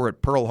pilots that were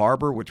at Pearl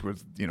Harbor, which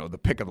was, the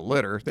pick of the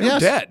litter. They're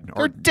dead.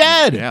 They're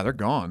dead. Yeah, they're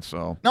gone.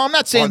 So now, I'm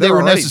not saying they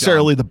were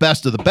necessarily the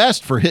best of the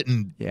best for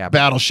hitting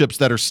battleships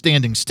that are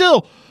standing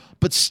still,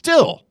 but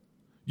still,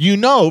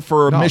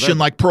 for a mission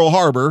like Pearl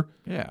Harbor,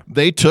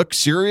 they took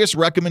serious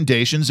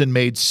recommendations and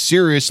made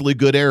seriously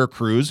good air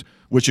crews,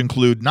 which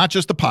include not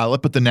just the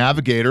pilot, but the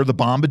navigator, the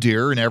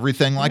bombardier, and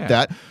everything like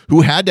that,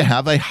 who had to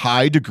have a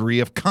high degree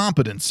of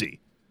competency.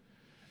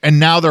 And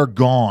now they're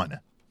gone.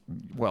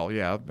 Well,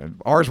 yeah,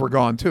 ours were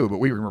gone too, but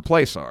we can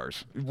replace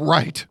ours.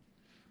 Right.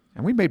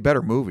 And we made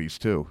better movies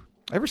too.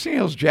 Ever seen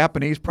those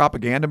Japanese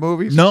propaganda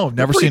movies? No,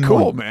 never seen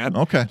cool, one. Man.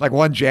 Okay. Like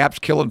one Jap's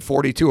killing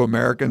 42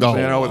 Americans,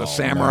 with a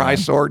samurai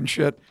sword and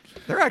shit.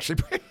 They're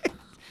actually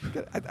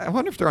I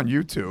wonder if they're on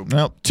YouTube.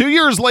 Well, 2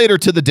 years later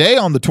to the day,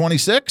 on the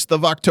 26th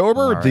of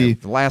October, right.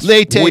 the last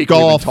late week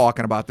takeoff we've been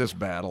talking about this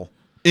battle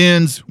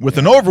ends with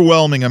an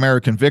overwhelming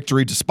American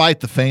victory, despite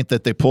the feint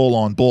that they pull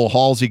on Bull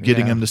Halsey,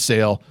 getting him to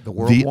sail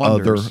the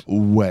other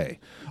way.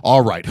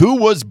 All right. Who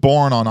was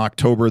born on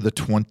October the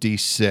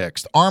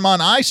 26th?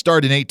 Armand, I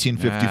started in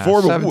 1854.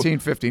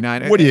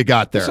 1759. What do you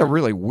got there? It's a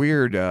really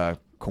weird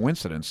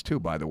coincidence, too,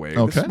 by the way.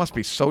 Okay. This must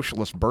be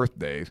socialist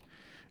birthdays.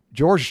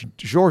 Georges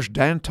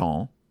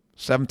Danton,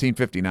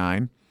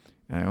 1759.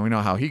 We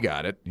know how he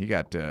got it. He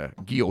got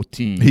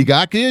guillotined. He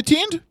got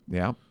guillotined?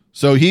 Yeah.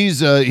 So he's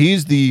the...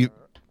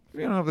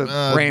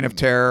 the reign of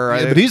terror.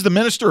 Yeah, but he's the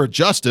minister of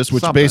justice,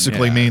 which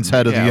basically means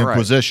head of the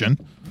Inquisition.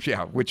 Right.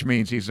 Yeah, which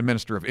means he's the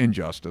minister of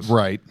injustice.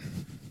 Right.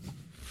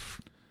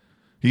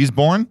 He's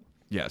born?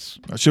 Yes.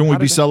 Shouldn't we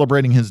be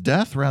celebrating his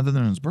death rather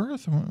than his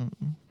birth?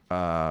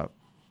 No,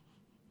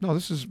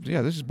 this is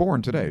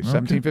born today,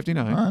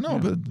 1759. I know,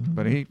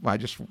 but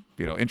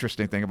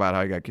interesting thing about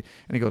how he got, and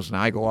he goes,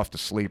 now I go off to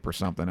sleep or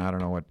something. I don't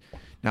know what.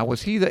 Now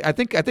was he? I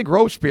think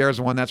Robespierre is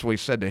the one. That's what he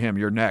said to him.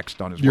 You're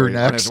next on his way. You're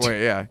next. On his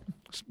way, yeah.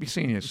 Be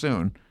seeing you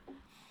soon.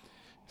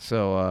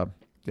 So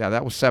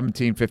that was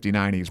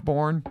 1759. He's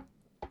born.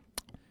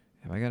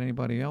 Have I got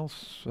anybody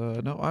else?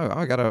 No,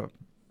 I got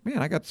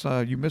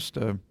you missed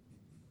a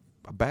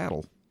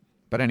battle,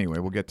 but anyway,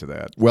 we'll get to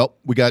that. Well,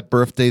 we got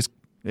birthdays.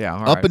 Yeah,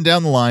 all up right. and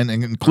down the line,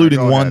 and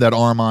including one that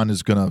Armand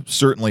is going to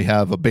certainly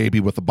have a baby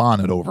with a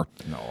bonnet over.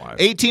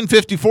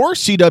 1854,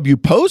 C.W.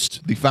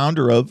 Post, the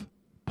founder of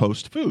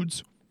Post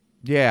Foods.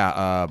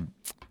 Yeah,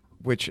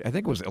 which I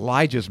think was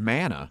Elijah's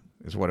Manna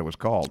is what it was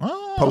called.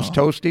 Oh. Post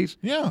Toasties.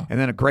 Yeah. And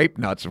then a grape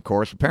nuts, of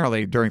course.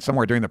 Apparently, during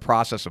the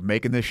process of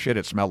making this shit,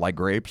 it smelled like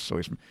grapes,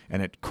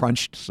 and it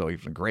crunched, so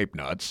he's grape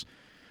nuts.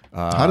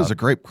 How does a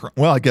grape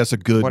well, I guess a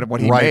good what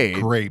he made,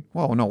 grape.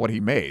 Well, no, what he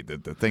made.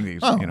 The thing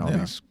these,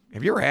 these.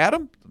 Have you ever had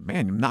them?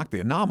 Man, you knock the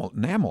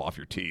enamel off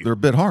your teeth. They're a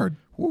bit hard.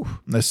 Whew.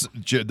 That was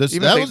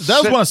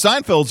one of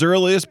Seinfeld's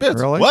earliest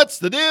bits. Really? What's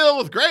the deal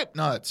with grape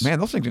nuts? Man,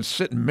 those things can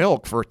sit in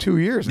milk for 2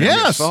 years and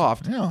get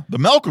soft. Yeah. The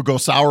milk will go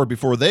sour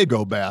before they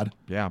go bad.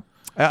 Yeah.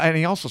 And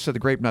he also said the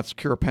grape nuts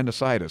cure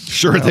appendicitis.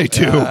 Sure they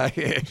do.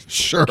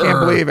 Sure. Can't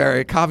believe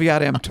it.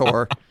 Caveat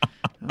emptor.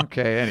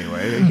 Okay,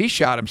 anyway. He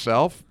shot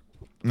himself.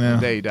 Yeah.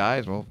 The day he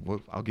dies. Well,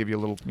 I'll give you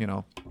a little,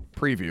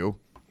 preview.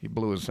 He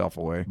blew himself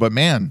away. But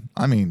man,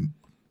 I mean,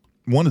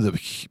 one of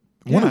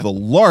the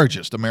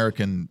largest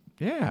American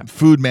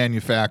food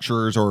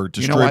manufacturers or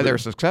distributors. You know why they're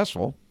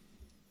successful?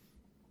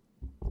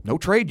 No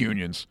trade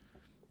unions.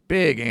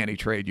 Big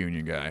anti-trade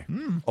union guy.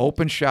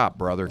 Open shop,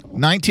 brother.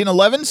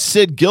 1911,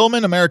 Sid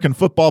Gilman, American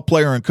football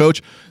player and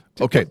coach.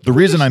 Okay, the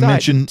reason I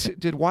mentioned...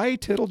 Did Y.A.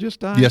 Tittle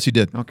just die? Yes, he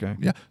did. Okay.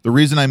 Yeah. The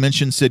reason I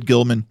mentioned Sid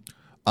Gilman,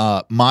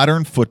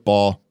 modern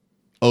football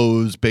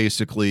owes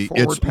basically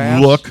Forward its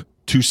pass? look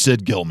to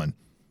Sid Gilman.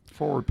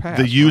 Forward pass.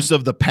 The use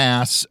of the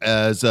pass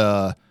as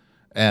a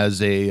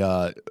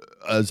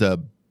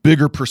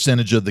bigger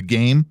percentage of the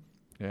game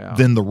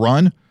than the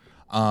run.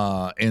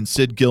 And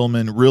Sid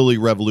Gilman really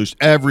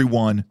revolutionized.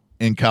 Everyone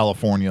in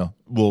California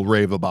will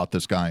rave about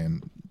this guy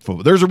in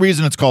football. There's a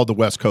reason it's called the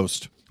West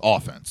Coast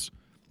offense,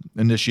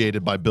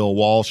 initiated by Bill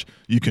Walsh.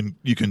 You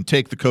can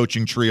take the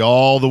coaching tree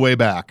all the way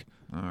back.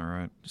 All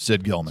right.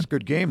 Sid Gilman. It's a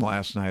good game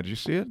last night. Did you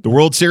see it? The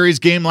World Series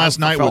game last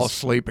night fell was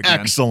asleep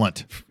again.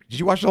 excellent. Did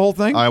you watch the whole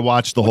thing? I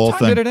watched the what whole time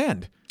thing. did it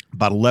end?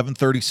 About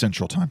 11:30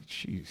 Central Time.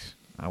 Jeez.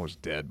 I was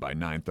dead by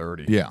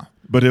 9:30. Yeah.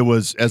 But it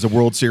was, as a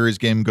World Series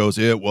game goes,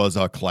 it was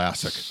a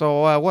classic.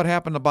 So what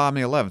happened to bottom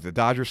of the 11th? Did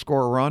Dodgers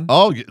score a run?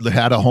 Oh, they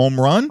had a home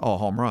run. Oh,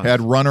 home run.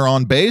 Had runner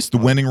on base, the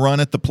winning run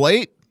at the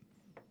plate.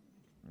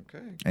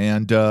 Okay.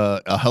 And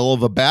a hell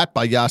of a bat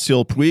by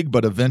Yasiel Puig,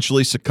 but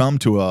eventually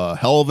succumbed to a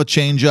hell of a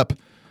changeup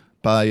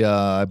by,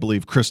 I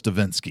believe, Chris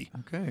Davinsky.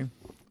 Okay.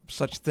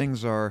 Such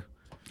things are...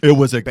 It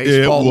was a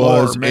Baseball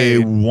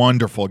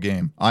wonderful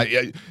game.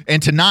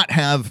 And to not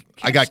have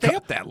stay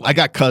up that late. I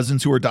got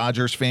cousins who are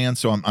Dodgers fans,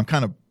 so I'm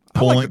kind of I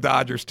pulling. like the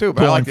Dodgers too,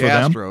 but I like the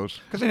pulling for them. Astros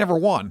because they never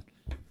won.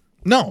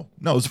 No,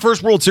 it was the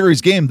first World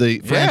Series game the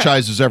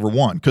franchise has ever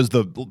won, because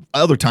the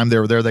other time they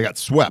were there, they got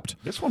swept.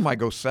 This one might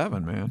go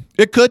 7, man.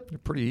 It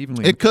could. Pretty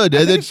evenly. It could.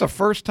 I think it's the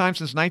first time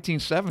since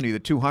 1970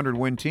 that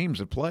 200-win teams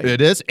have played.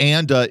 It is,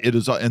 and it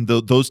is, and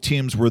those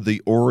teams were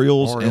the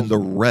Orioles and the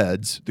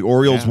Reds. The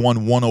Orioles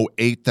won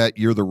 108 that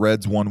year. The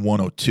Reds won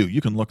 102.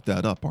 You can look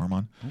that up,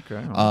 Armand.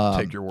 Okay, I'll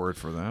take your word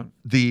for that.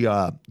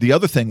 The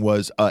other thing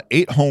was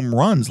 8 home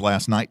runs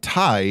last night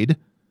tied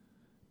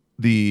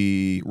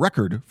the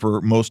record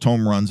for most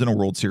home runs in a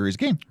World Series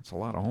game. It's a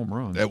lot of home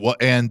runs.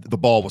 And the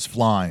ball was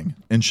flying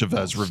in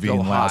Chavez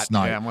Ravine last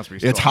night. Yeah, it must be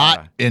still it's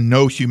hot and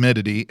no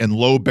humidity and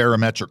low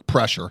barometric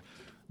pressure.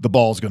 The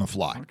ball's going to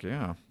fly. Heck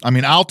yeah. I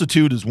mean,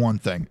 altitude is one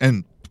thing,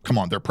 and come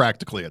on, they're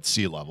practically at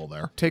sea level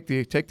there. Take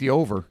the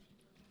over.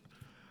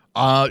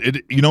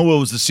 It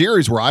was the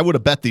series where I would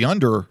have bet the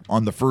under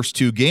on the first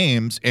 2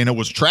 games, and it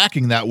was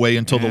tracking that way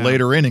until the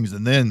later innings,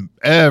 and then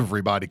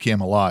everybody came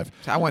alive.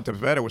 I went to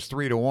bed. It was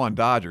 3-1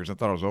 Dodgers. I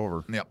thought it was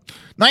over. Yep.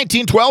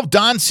 1912,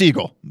 Don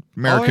Siegel,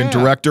 American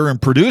director and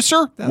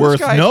producer, Now, worth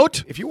this guy,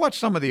 note. If you watch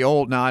some of the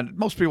old,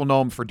 most people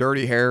know him for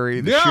Dirty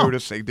Harry, The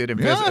Shootist. They did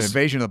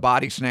Invasion of the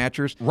Body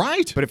Snatchers.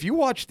 Right. But if you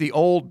watch the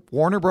old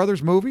Warner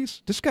Brothers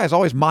movies, this guy's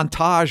always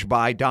montaged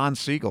by Don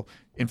Siegel.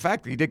 In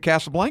fact, he did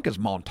Casablanca's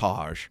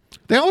montage.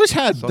 They always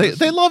had. So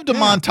they loved a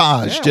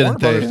montage, Warner didn't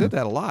they? Brothers did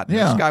that a lot.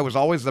 Yeah. This guy was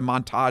always the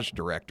montage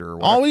director. Or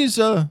whatever. Always.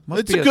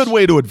 It's be a good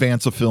way to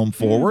advance a film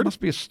forward. Must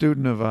be a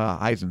student of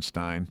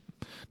Eisenstein.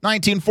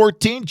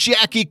 1914,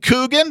 Jackie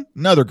Coogan,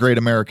 another great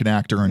American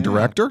actor and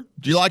director.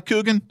 Do you like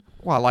Coogan?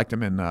 Well, I liked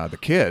him in The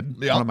Kid,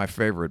 Yeah. one of my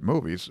favorite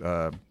movies.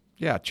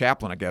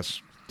 Chaplin, I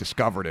guess,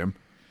 discovered him.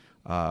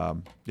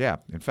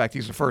 In fact,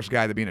 he's the first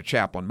guy to be in a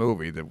Chaplin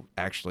movie that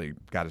actually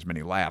got as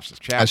many laughs as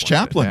Chaplin. As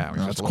Chaplin. Yeah,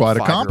 That's quite a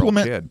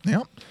compliment. Kid.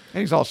 Yep. And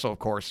he's also, of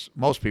course,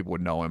 most people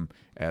would know him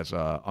as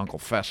Uncle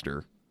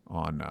Fester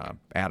on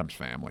Addams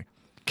Family.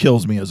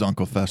 Kills me as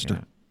Uncle Fester.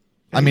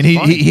 Yeah. I mean,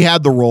 he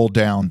had the roll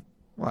down.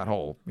 Well, that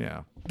whole,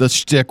 The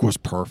shtick was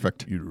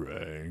perfect. You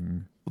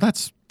rang. Well,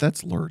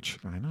 that's Lurch.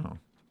 I know.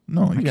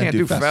 No, I can't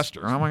do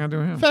Fester. How am I going to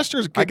do him?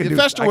 Fester's I good. can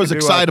do- Fester I was can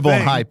do a excitable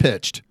and thing. high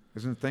pitched.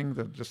 Isn't the thing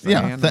just the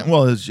hand?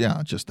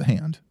 Just the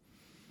hand.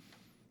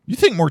 You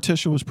think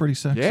Morticia was pretty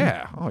sexy?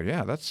 Yeah. Oh,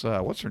 yeah. That's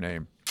what's her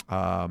name?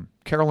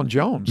 Carolyn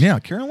Jones. Yeah,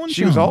 Carolyn Jones.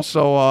 She was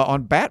also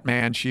on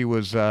Batman. She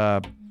was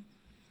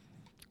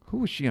who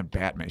was she on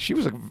Batman? She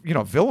was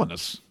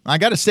villainous. I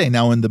got to say,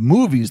 now in the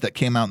movies that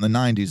came out in the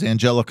 90s,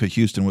 Angelica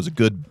Houston was a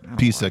good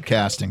piece of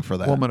casting for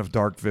that. Woman of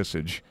dark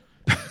visage.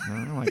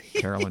 I like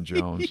Carolyn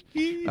Jones.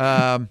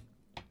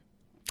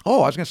 I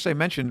was going to say,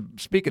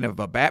 speaking of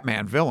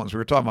Batman villains, we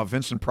were talking about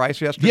Vincent Price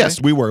yesterday.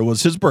 Yes, we were. It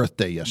was his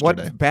birthday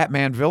yesterday. What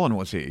Batman villain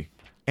was he?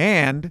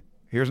 And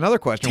here's another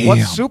question. What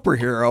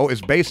superhero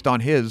is based on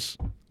his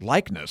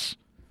likeness?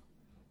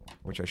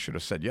 Which I should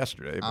have said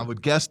yesterday. I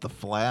would guess the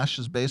Flash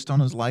is based on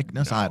his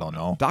likeness. I don't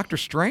know. Doctor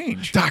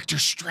Strange. Doctor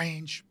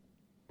Strange.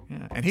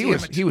 Yeah. And he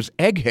was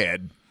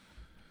Egghead.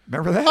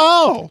 Remember that?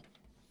 Oh.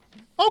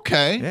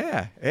 Okay.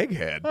 Yeah,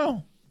 Egghead.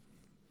 Oh.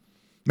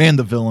 Man,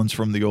 the villains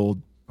from the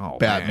old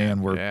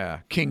Batman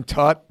were King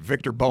Tut,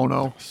 Victor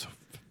Bono,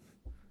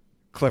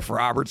 Cliff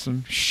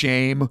Robertson,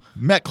 Shame.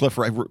 Met Cliff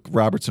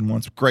Robertson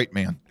once. Great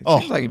man.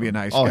 Seems like he'd be a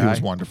nice guy. Oh, he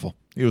was wonderful.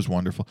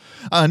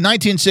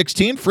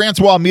 1916,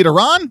 Francois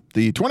Mitterrand,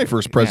 the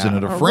 21st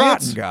president of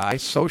France. Rotten guy,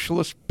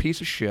 socialist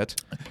piece of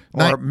shit,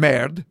 or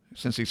merde,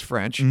 since he's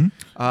French.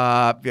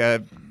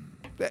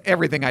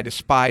 Everything I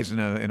despise in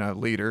a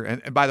leader.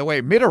 And by the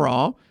way,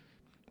 Mitterrand,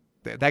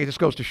 that just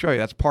goes to show you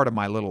that's part of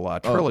my little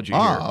trilogy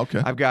here.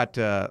 Okay. I've got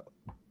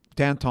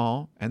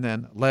Danton, and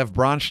then Lev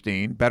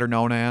Bronstein, better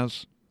known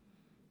as.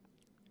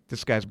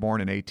 This guy's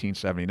born in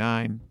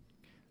 1879.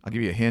 I'll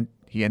give you a hint.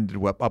 He ended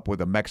up with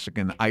a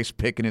Mexican ice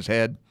pick in his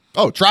head.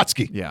 Oh,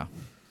 Trotsky. Yeah.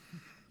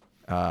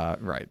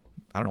 Right.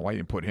 I don't know why you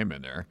didn't put him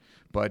in there.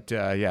 But,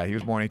 yeah, he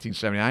was born in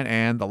 1879.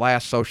 And the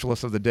last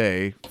socialist of the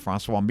day,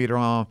 Francois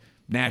Mitterrand,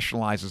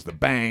 nationalizes the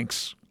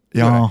banks.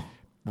 Yeah.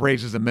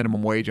 Raises the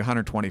minimum wage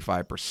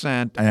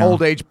 125%. Yeah.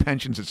 Old age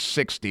pensions at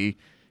 60,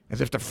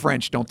 as if the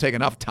French don't take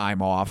enough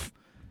time off.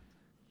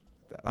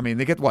 I mean,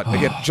 they get what? They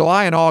get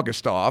July and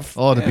August off.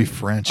 Oh, to be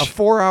French. A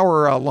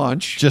 4-hour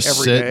lunch Just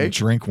every sit day. and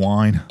drink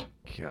wine.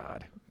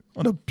 God.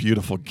 What a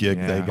beautiful gig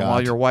Yeah, they and got.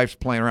 while your wife's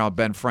playing around with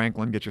Ben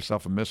Franklin, get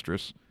yourself a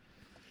mistress.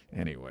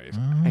 Anyways,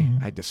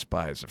 I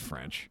despise the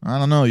French. I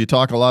don't know. You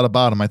talk a lot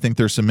about them. I think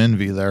there's some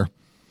envy there.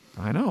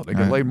 I know. They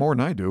get laid more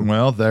than I do.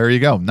 Well, there you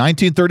go.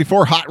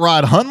 1934, Hot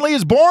Rod Hundley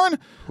is born.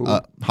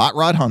 Hot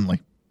Rod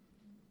Hundley.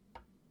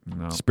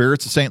 No.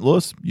 Spirits of St.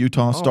 Louis,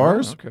 Utah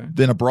Stars. okay.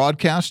 Then a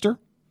broadcaster.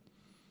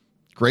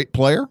 Great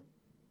player.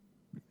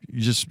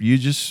 You just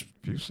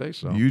If you say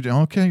so.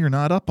 okay, you're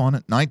not up on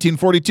it.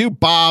 1942,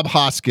 Bob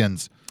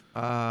Hoskins.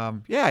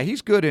 Yeah,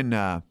 he's good in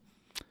there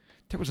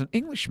was an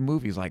English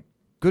movie like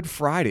Good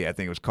Friday, I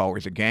think it was called, where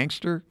he's a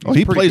gangster.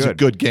 He pretty plays a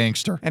good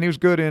gangster. And he was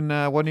good in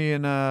wasn't he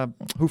in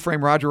Who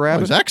Framed Roger Rabbit?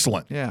 He was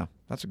excellent. Yeah,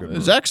 that's a good It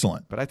was movie.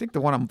 excellent. But I think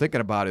the one I'm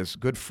thinking about is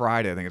Good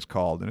Friday, I think it's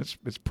called, and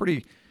it's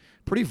pretty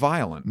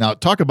violent. Now,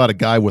 talk about a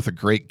guy with a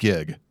great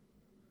gig.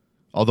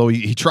 Although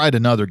he tried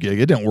another gig,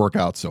 it didn't work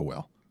out so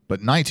well. But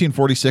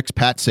 1946,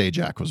 Pat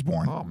Sajak was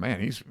born. Oh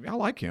man, I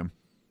like him.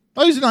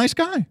 Oh, he's a nice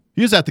guy.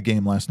 He was at the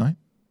game last night.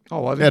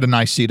 Oh, was He he? had a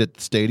nice seat at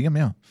the stadium,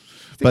 yeah.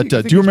 But Think do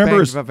you he's remember banged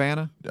his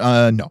Havana?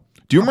 No.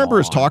 Do you remember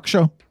his on. talk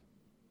show?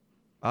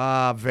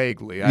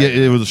 Vaguely. Yeah,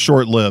 it was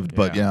short-lived,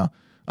 but yeah.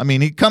 I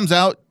mean, he comes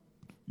out,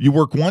 you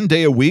work 1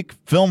 day a week,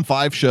 film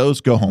 5 shows,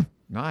 go home.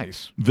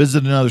 Nice.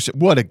 Visit another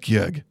what a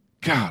gig.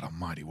 God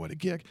almighty, what a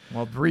gig.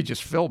 Well,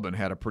 Regis Philbin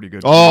had a pretty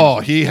good.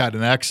 Oh, he had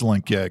an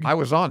excellent gig. I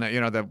was on that.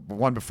 The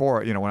one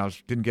before. When I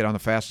didn't get on the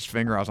fastest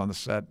finger, I was on the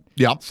set.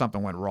 Yeah.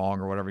 Something went wrong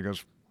or whatever. He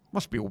goes,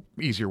 must be an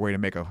easier way to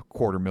make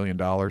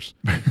 $250,000.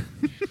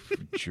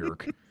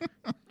 Jerk.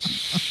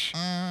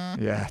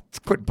 Yeah,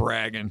 quit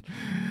bragging.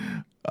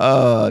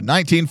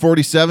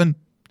 1947,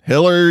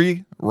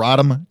 Hillary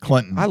Rodham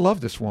Clinton I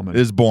love this woman.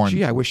 is born.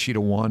 Gee, I wish she'd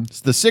have won.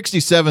 It's the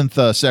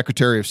 67th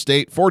Secretary of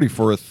State,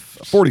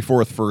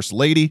 44th First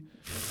Lady.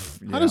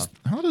 How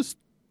does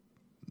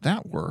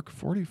that work?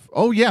 40.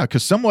 Oh yeah,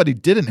 because somebody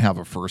didn't have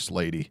a First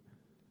Lady.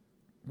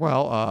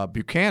 Well,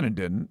 Buchanan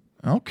didn't.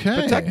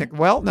 Okay.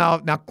 But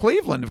now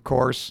Cleveland, of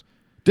course.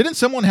 Didn't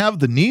someone have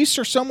the niece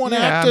or someone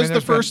act as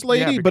the First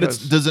Lady? But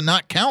does it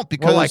not count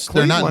because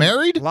they're not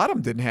married? A lot of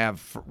them didn't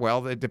have.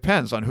 Well, it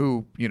depends on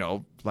who.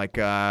 Like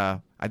I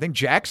think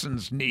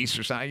Jackson's niece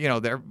or something. I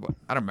don't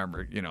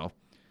remember.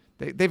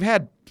 They've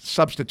had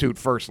substitute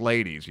First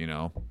Ladies.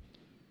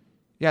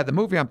 Yeah, the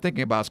movie I'm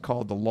thinking about is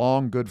called The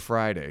Long Good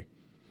Friday.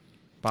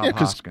 Bob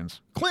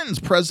Hoskins. Clinton's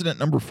president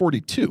number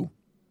 42.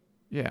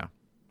 Yeah.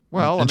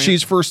 Well, and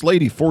she's First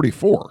Lady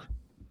 44.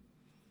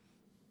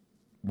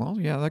 Well,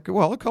 yeah. A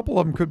couple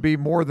of them could be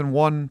more than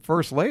one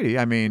First Lady.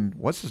 I mean,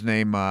 what's his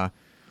name?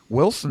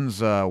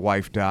 Wilson's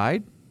wife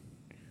died.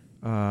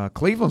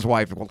 Cleveland's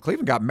wife. Well,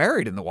 Cleveland got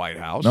married in the White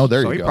House. Oh,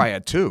 there you go. So he probably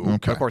had 2.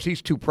 Okay. Of course,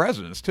 he's 2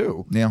 presidents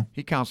too. Yeah.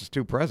 He counts as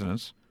 2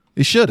 presidents.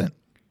 He shouldn't.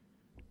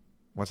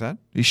 What's that?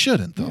 He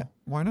shouldn't, though. Yeah.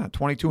 Why not?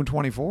 22 and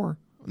 24.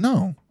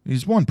 No,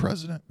 he's one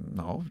president.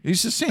 No,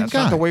 He's the same that's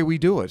guy. not the way we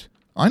do it.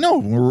 I know.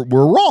 We're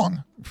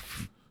wrong.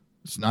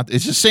 It's not.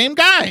 It's the same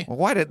guy. Well,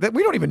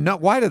 we don't even know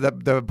why did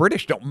the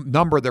British don't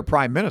number their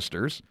prime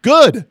ministers?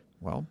 Good.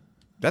 Well,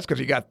 that's because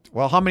you got.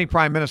 Well, how many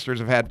prime ministers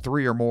have had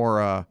 3 or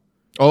more?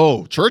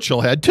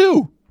 Churchill had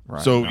 2.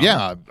 Right, so no,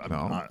 yeah,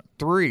 no,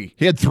 3.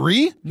 He had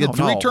 3. He had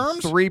 3 No,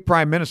 terms. 3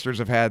 prime ministers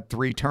have had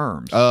 3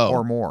 terms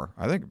or more.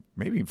 I think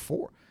maybe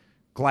 4.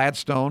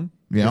 Gladstone,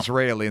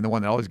 Disraeli, and the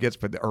one that always gets,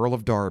 but the Earl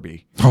of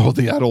Derby. Oh,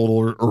 that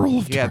old Earl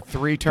of Derby. He had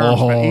 3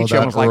 terms, but each of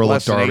them was like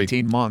less than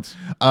 18 months.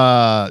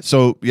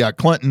 So yeah,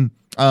 Clinton.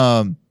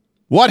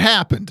 What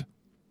happened?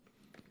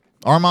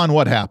 Armand,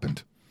 what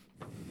happened?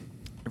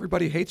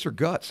 Everybody hates her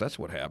guts. That's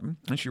what happened.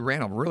 And she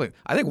ran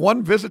I think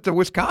one visit to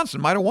Wisconsin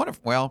might have won it.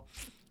 Well,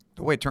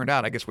 the way it turned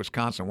out, I guess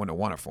Wisconsin wouldn't have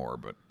won it for her,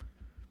 but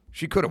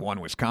she could have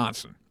won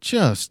Wisconsin.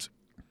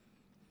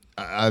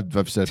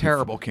 I've said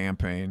terrible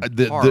campaign.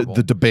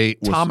 The debate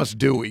was Thomas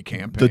Dewey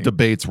campaign. The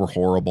debates were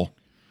horrible.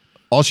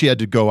 All she had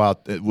to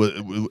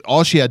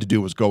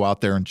do was go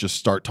out there and just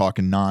start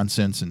talking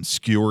nonsense and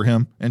skewer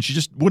him, and she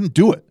just wouldn't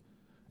do it.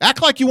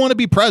 Act like you want to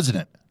be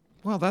president.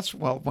 Well,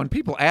 when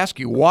people ask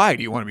you why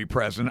do you want to be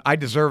president, I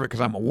deserve it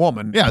because I'm a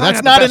woman. Yeah,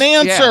 that's not an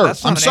answer. Yeah,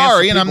 I'm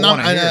sorry, and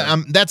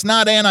that's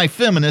not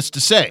anti-feminist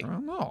to say.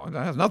 Well, no,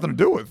 that has nothing to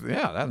do with.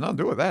 Yeah, that has nothing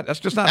to do with that. That's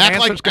just not act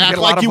an answer.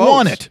 like you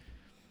want it.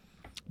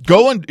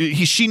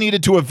 She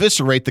needed to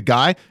eviscerate the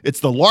guy.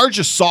 It's the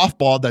largest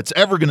softball that's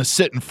ever going to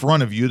sit in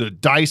front of you to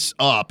dice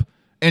up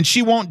and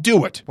she won't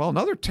do it. Well,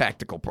 another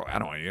tactical I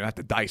don't know, you don't have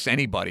to dice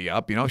anybody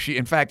up.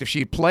 In fact, if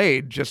she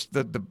played just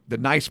the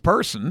nice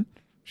person,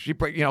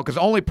 because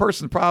the only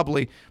person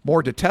probably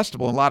more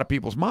detestable in a lot of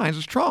people's minds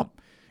is Trump.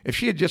 If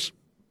she had just,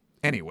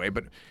 anyway,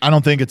 but. I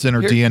don't think it's in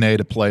her DNA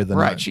to play the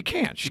right, night. she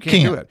can't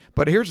do it.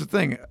 But here's the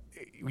thing.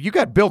 You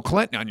got Bill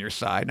Clinton on your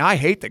side. Now, I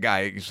hate the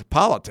guy's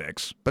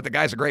politics, but the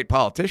guy's a great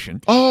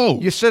politician. Oh.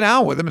 You sit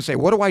down with him and say,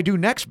 what do I do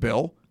next,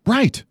 Bill?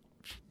 Right.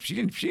 She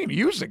didn't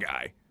use the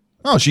guy.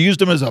 Oh, she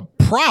used him as a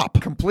prop.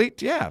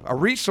 A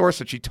resource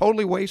that she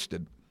totally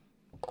wasted.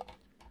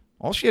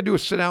 All she had to do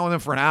was sit down with him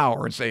for an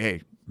hour and say,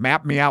 hey,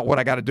 map me out what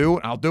I got to do,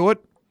 and I'll do it.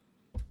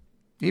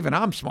 Even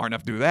I'm smart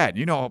enough to do that.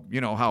 You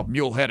know how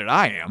mule-headed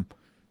I am.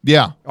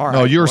 Yeah. All right,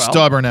 no, you're well,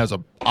 stubborn as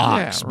a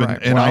ox. Yeah, right.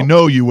 And I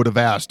know you would have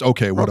asked,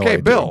 okay, what do I do?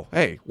 Okay, Bill,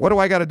 hey, what do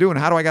I got to do and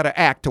how do I got to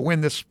act to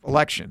win this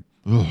election?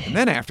 And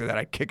then after that,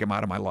 I'd kick him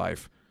out of my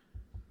life.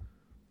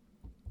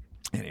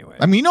 Anyway.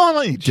 I mean, you know how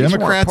many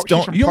Democrats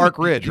she's from Park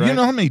Ridge, right? You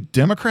know how many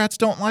Democrats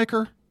don't like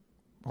her?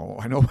 Oh,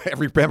 I know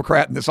every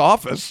Democrat in this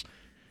office.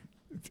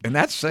 And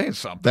that's saying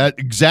something. That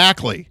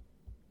exactly.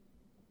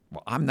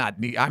 Well, I'm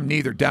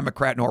neither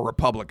Democrat nor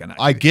Republican.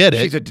 I get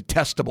it. She's a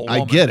detestable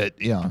woman. I get it,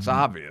 yeah. It's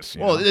obvious.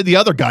 Well, the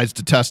other guy's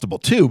detestable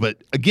too,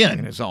 but again.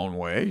 In his own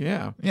way,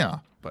 yeah. Yeah.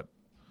 But.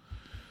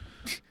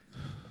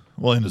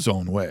 Well, in his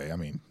own way, I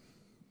mean.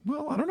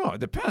 Well, I don't know.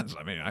 It depends.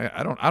 I mean,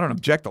 I don't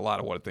object a lot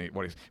of what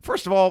he's.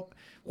 First of all,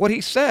 what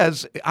he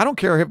says, I don't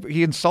care if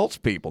he insults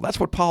people. That's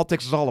what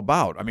politics is all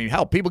about. I mean,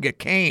 hell, people get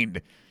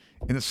caned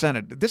in the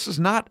Senate. This is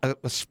not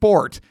a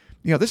sport.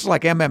 This is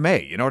like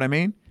MMA. You know what I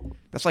mean?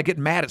 That's like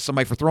getting mad at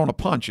somebody for throwing a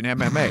punch in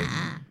MMA.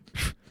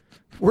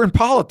 We're in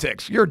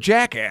politics. You're a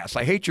jackass.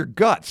 I hate your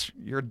guts.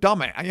 You're a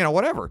dumbass.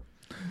 Whatever.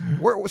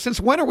 Since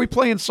when are we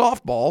playing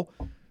softball?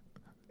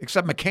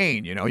 Except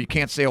McCain, you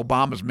can't say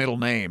Obama's middle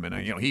name, and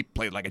he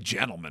played like a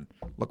gentleman.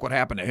 Look what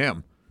happened to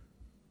him.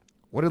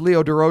 What did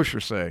Leo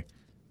DeRocher say?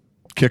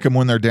 Kick them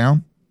when they're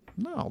down?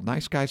 No,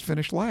 nice guys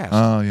finish last.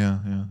 Oh, yeah.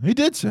 He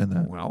did say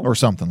that. Well, or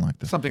something like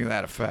that. Something to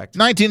that effect.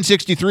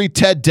 1963,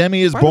 Ted Demme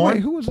is By born. the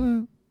way, who was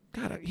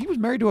he was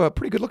married to a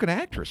pretty good-looking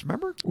actress,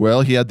 remember?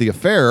 Well, he had the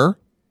affair.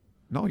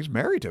 No, he's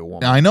married to a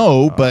woman. I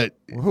know, but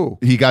who?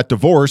 He got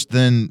divorced.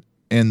 Then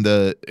in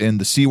the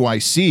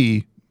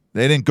CYC,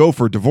 they didn't go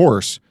for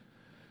divorce.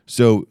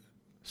 So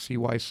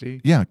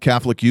CYC? Yeah,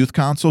 Catholic Youth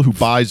Council, who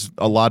buys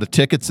a lot of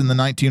tickets in the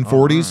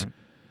 1940s. Right.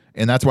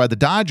 And that's why the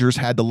Dodgers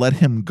had to let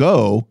him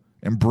go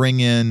and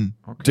bring in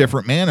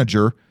different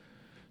manager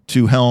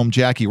to helm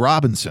Jackie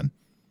Robinson.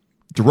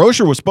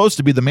 DeRocher was supposed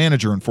to be the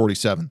manager in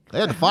 47. They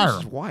had to fire him.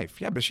 His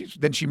wife. Yeah, but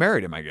then she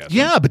married him, I guess.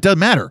 Yeah, but doesn't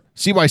matter.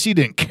 CYC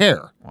didn't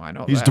care. Well, I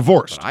know he's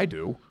divorced. But I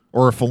do.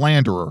 Or a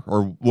philanderer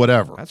or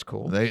whatever. That's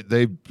cool. They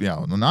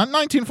not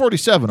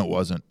 1947 it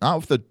wasn't.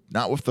 Not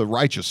with the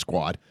righteous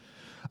squad.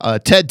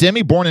 Ted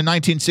Demme, born in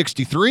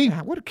 1963.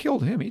 Yeah, what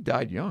killed him? He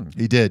died young.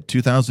 He did.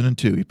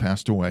 2002. He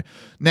passed away.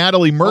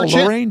 Natalie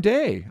Merchant. Lorraine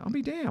Day. I'll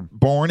be damned.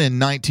 Born in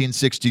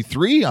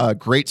 1963.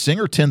 Great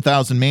singer.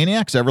 10,000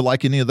 Maniacs. Ever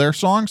like any of their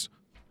songs?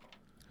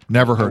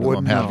 Never heard of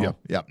them, have you?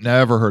 Yeah,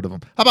 never heard of them.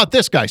 How about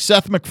this guy,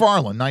 Seth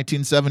MacFarlane,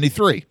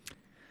 1973?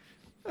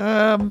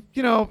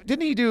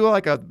 Didn't he do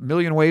like A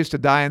Million Ways to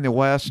Die in the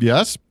West?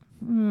 Yes.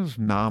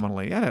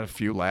 Nominally. I had a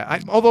few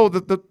laughs. Although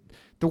the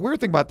weird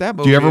thing about that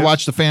movie Do you ever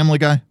watch The Family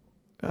Guy?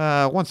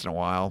 Once in a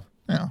while.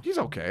 Yeah. He's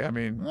okay. I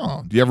mean.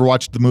 Oh, do you ever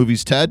watch the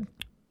movies Ted?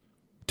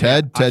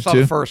 Ted 2? I saw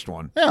the first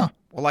one. Yeah.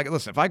 Well,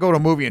 listen, if I go to a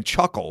movie and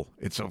chuckle,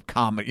 it's a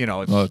comedy,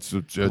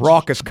 it's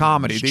raucous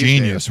comedy. It's these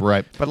genius, days.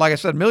 right. But like I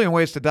said, Million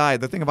Ways to Die,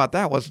 the thing about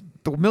that was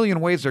the million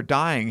ways they're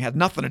dying had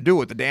nothing to do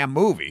with the damn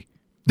movie.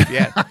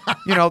 Yeah.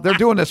 They're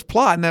doing this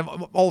plot, and then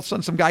all of a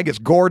sudden some guy gets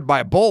gored by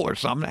a bull or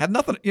something. It had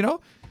nothing,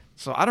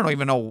 So I don't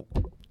even know.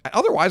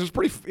 Otherwise,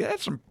 it had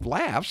some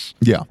laughs.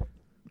 Yeah.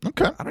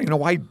 Okay. I don't even know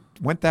why he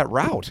went that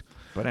route.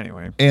 But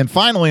anyway. And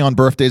finally, on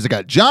birthdays, I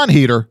got John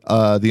Heder,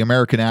 the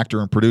American actor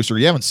and producer.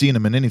 You haven't seen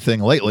him in anything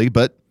lately,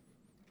 but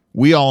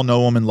we all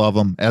know him and love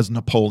him as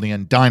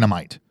Napoleon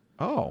Dynamite.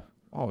 Oh,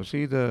 is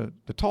he the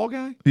tall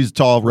guy? He's a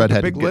tall,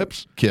 redheaded big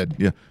lips kid.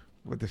 Yeah.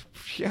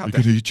 I'm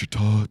gonna eat your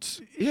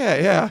tots.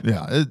 Yeah.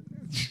 Yeah.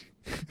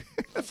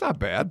 That's not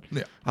bad.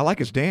 Yeah. I like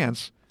his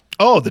dance.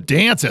 Oh, the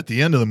dance at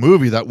the end of the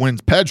movie that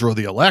wins Pedro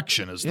the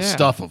election is the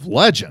stuff of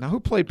legend. Now,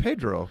 who played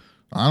Pedro?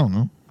 I don't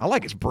know. I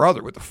like his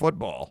brother with the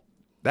football.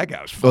 That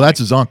guy was funny. Well, that's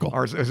his uncle.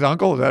 Or his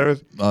uncle? Is that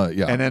his?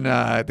 Yeah. And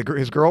then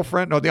his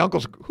girlfriend? No, the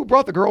uncle's. Who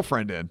brought the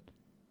girlfriend in?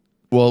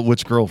 Well,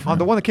 which girlfriend?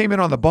 The one that came in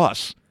on the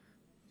bus.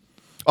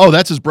 Oh,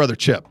 that's his brother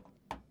Chip.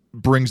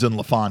 Brings in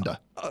LaFonda.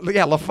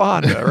 Yeah,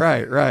 LaFonda.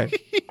 right.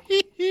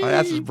 Oh,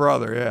 that's his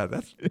brother. Yeah,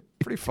 that's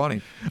pretty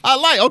funny.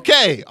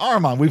 Okay,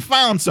 Armand, we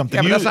found something.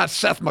 Yeah, but that's not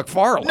Seth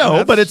MacFarlane.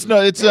 No, but it's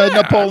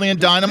Napoleon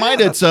Dynamite.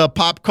 Yeah, it's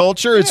pop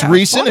culture. It's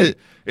recent.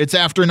 It's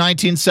after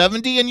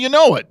 1970, and you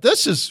know it.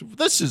 This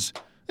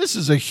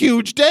is a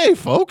huge day,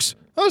 folks.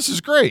 This is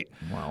great.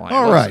 Well,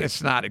 all right.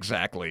 It's not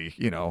exactly,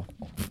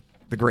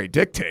 the great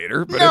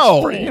dictator, but No.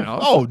 it's pretty,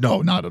 Oh,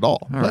 no, not at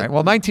all. All right.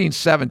 Well,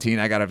 1917,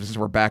 since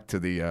we're back to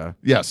the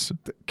Yes.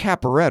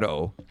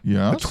 Caporetto,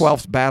 Yes. the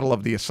 12th Battle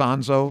of the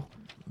Isonzo,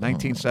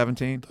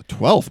 1917. The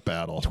 12th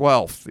battle.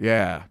 12th,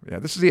 yeah.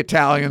 This is the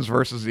Italians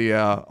versus the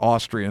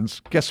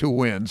Austrians. Guess who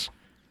wins?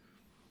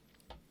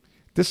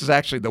 This is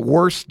actually the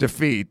worst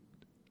defeat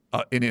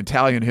in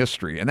Italian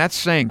history, and that's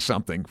saying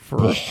something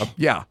for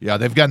Yeah,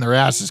 they've gotten their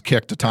asses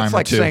kicked a time It's or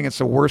like two. saying it's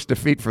the worst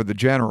defeat for the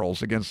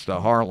Generals against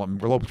Harlem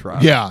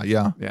Globetrotters.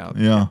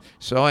 Yeah.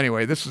 So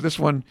anyway, this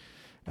one,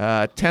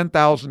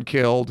 10,000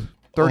 killed,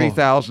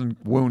 30,000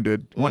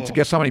 wounded. Want to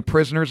guess how many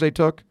prisoners they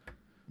took?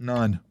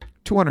 None.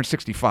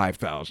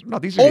 265,000. No,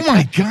 these are Oh,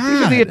 my These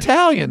are the God.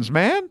 Italians,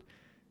 man.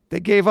 They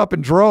gave up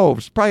in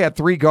droves. Probably had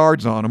 3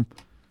 guards on them,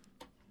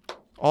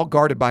 all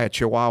guarded by a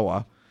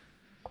Chihuahua.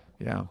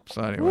 Yeah.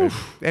 So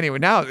anyway,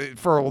 now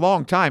for a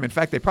long time, in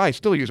fact, they probably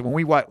still use it when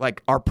we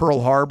like our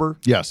Pearl Harbor.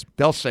 Yes.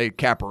 They'll say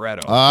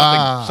Caporetto.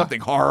 Ah. Something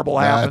horrible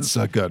happens.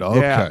 That's good.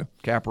 Okay. Yeah,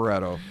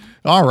 Caporetto.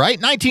 All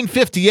right,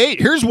 1958.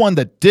 Here's one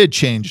that did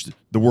change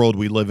the world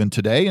we live in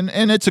today, and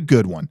it's a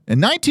good one. In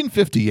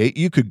 1958,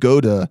 you could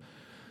go to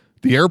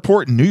the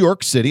airport in New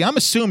York City. I'm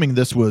assuming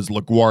this was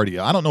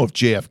LaGuardia. I don't know if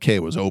JFK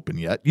was open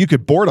yet. You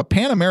could board a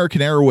Pan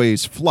American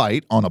Airways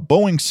flight on a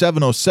Boeing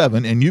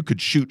 707, and you could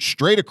shoot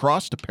straight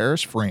across to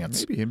Paris,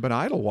 France. Maybe been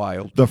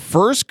Idlewild. The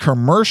first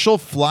commercial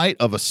flight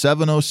of a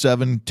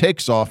 707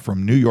 takes off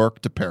from New York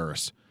to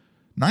Paris.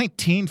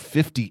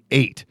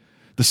 1958.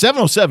 The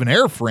 707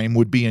 airframe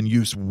would be in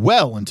use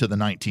well into the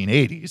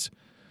 1980s.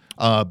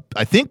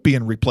 I think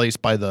being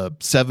replaced by the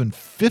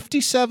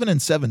 757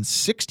 and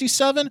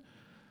 767.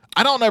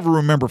 I don't ever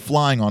remember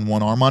flying on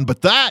one, Armand,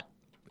 but that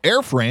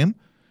airframe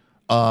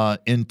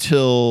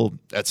until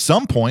at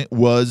some point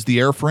was the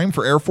airframe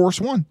for Air Force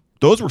One.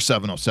 Those were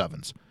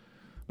 707s.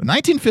 But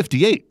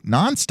 1958,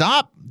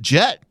 nonstop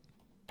jet,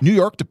 New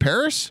York to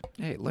Paris.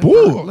 Hey,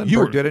 Woo,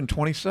 Lindbergh did it in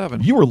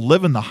 27. You were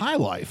living the high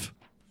life.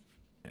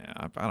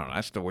 Yeah, I don't know.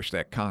 I still wish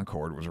that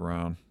Concorde was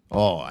around.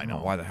 Oh, I I don't know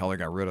know. why the hell they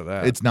got rid of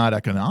that. It's not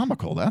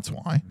economical, that's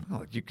why.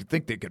 Well, you could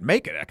think they could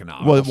make it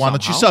economical. Well, why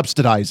don't you somehow.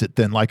 subsidize it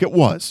then like it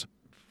was?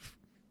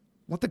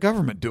 Let the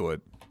government do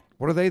it.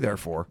 What are they there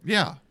for?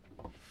 Yeah.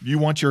 You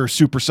want your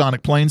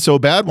supersonic plane so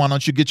bad, why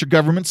don't you get your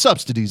government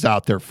subsidies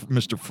out there,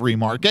 Mr. Free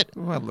Market?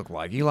 What do I look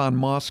like? Elon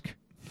Musk?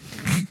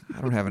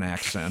 I don't have an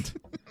accent.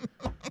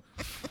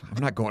 I'm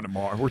not going to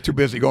Mars. We're too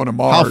busy going to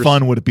Mars. How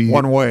fun would it be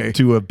one way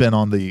to have been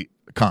on the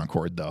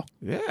Concorde, though?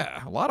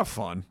 Yeah, a lot of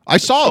fun. I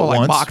saw Still it like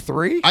once. Mach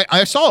 3?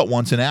 I saw it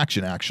once in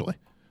action, actually.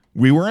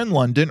 We were in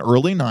London,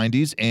 early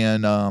 90s,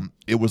 and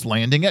it was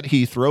landing at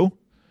Heathrow,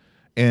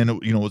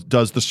 and it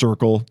does the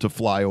circle to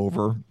fly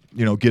over,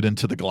 get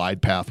into the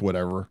glide path,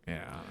 whatever.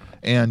 Yeah.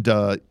 And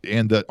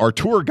our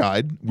tour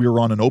guide, we were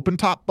on an open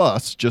top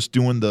bus, just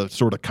doing the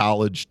sort of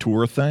college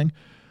tour thing,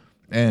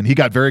 and he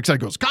got very excited.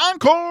 He goes,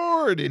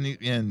 Concorde,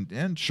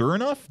 and sure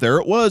enough, there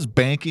it was,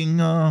 banking,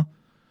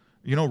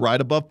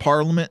 right above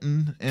Parliament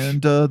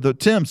and the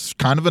Thames.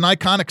 Kind of an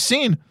iconic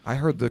scene. I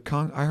heard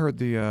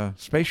the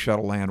space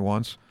shuttle land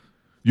once.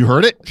 You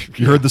heard it?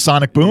 You heard the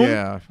sonic boom?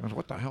 Yeah. I was,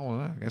 what the hell was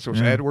that? I guess it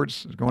was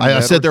Edwards going. I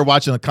to sat there Edwards.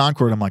 watching the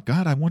Concorde. I'm like,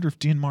 God, I wonder if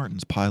Dean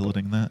Martin's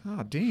piloting that.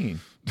 Oh,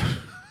 Dean.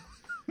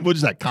 What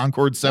is that,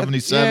 Concorde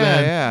 77?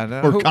 Yeah.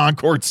 No, Or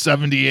Concorde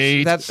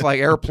 78? That's like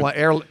airport.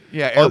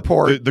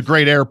 The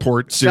great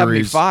airport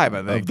series. 75,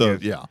 I think.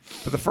 Of yeah.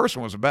 But the first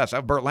one was the best.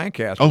 That Burt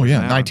Lancaster. Oh, was yeah,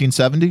 in that one.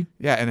 1970?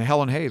 Yeah, and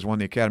Helen Hayes won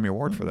the Academy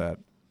Award for that.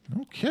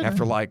 No kidding.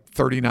 After like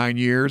 39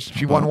 years,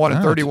 she won about one in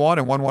that? 31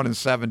 and won one in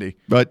 70.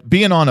 But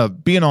being on a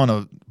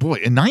boy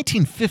in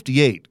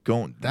 1958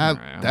 going That's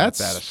that's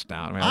that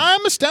astounding.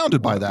 I'm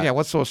astounded by that. Yeah,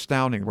 what's so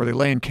astounding? Were they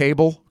laying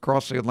cable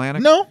across the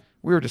Atlantic? No.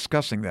 We were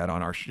discussing that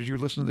on our. Did you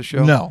listen to the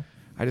show? No.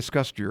 I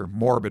discussed your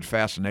morbid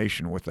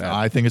fascination with that.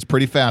 I think it's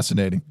pretty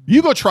fascinating.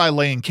 You go try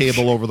laying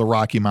cable over the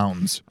Rocky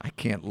Mountains. I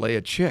can't lay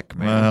a chick,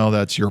 man. Well,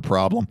 that's your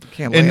problem.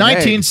 Can't lay In an egg.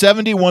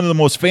 1970, one of the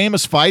most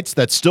famous fights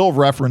that's still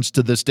referenced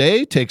to this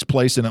day takes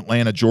place in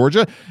Atlanta,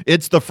 Georgia.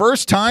 It's the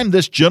first time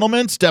this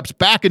gentleman steps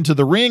back into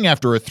the ring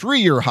after a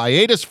 3-year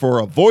hiatus for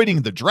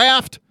avoiding the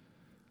draft.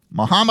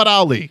 Muhammad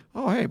Ali.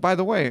 Oh, hey, by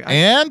the way,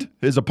 And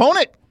his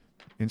opponent,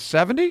 in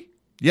 70,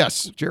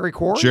 yes, Jerry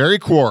Quarry. Jerry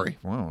Quarry.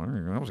 Wow, there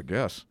you go. That was a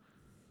guess.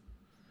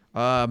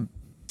 By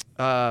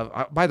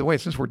the way,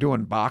 since we're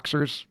doing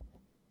boxers,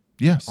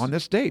 Yes. on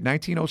this date,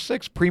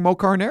 1906, Primo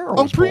Carnero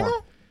Oh, was Primo?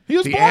 born. He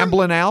was the born?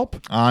 Amblin Alp.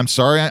 I'm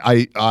sorry.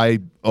 I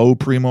owe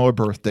Primo a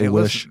birthday Hey,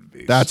 wish.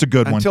 listen, That's a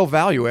good one. Until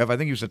Valuev, I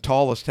think he was the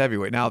tallest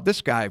heavyweight. Now,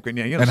 this guy,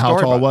 And how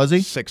tall was he?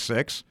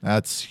 6'6".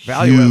 That's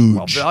Valuev,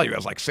 huge.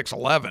 Valuev's like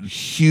 6'11".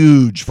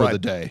 Huge for But, the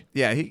day.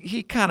 Yeah,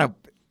 he kind of,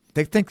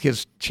 they think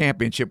his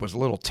championship was a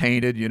little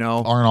tainted,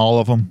 Aren't all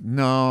of them?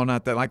 No,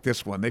 not that. Like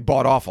this one. They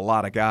bought off a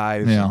lot of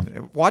guys. Yeah.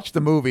 Watch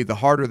the movie The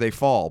Harder They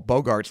Fall,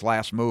 Bogart's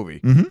last movie.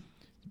 Mm-hmm.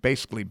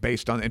 Basically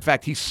based on, in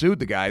fact, he sued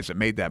the guys that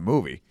made that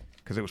movie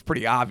because it was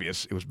pretty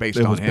obvious it was based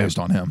on him. Based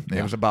on him. It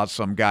Yeah. was about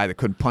some guy that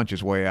couldn't punch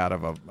his way out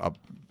of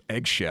a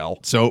eggshell.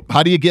 So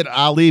how do you get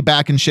Ali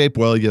back in shape?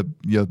 Well, you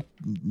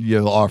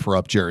offer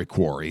up Jerry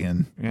Quarry,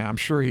 and Yeah, I'm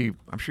sure he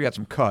had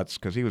some cuts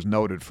because he was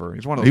noted for.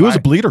 He's one of those. he was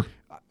a bleeder.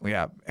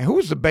 Yeah. And who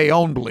was the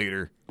Bayonne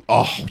bleeder?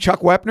 Oh,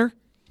 Chuck Wepner.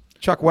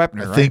 Chuck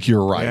Wepner. I think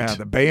you're right. Yeah,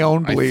 the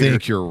Bayonne bleeder. I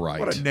think you're right.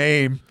 What a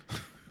name.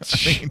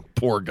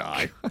 Poor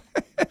guy.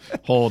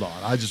 Hold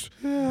on.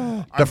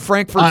 The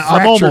Frankfurt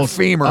fractured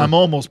femur. I'm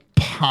almost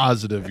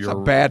positive That's you're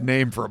a bad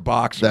name for a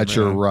boxer. that man.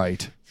 you're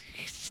right.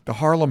 The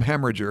Harlem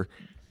Hemorrhager.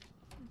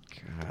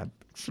 God.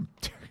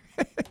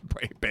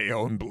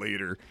 Bayonne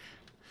bleeder.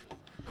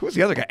 Who was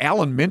the other guy?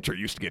 Alan Minter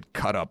used to get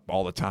cut up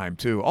all the time,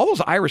 too. All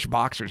those Irish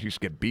boxers used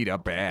to get beat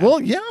up bad.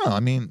 Well, yeah. I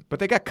mean, But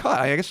they got cut.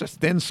 I guess it's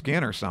thin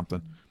skin or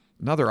something.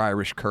 Another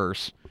Irish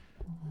curse.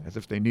 As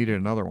if they needed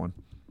another one.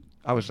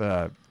 I was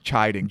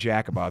chiding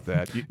Jack about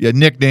that. yeah.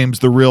 Nickname's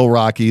the real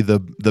Rocky, the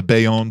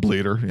Bayonne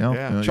bleeder. You know,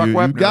 Yeah, Chuck you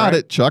Wepner, got right?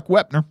 it, Chuck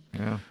Wepner.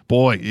 Yeah.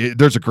 Boy,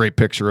 there's a great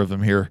picture of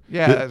him here.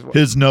 Yeah.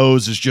 his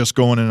nose is just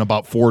going in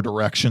about 4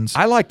 directions.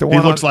 I like the He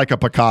one. looks like a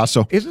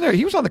Picasso. Isn't there?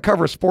 He was on the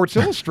cover of Sports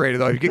Illustrated,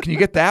 though. Can you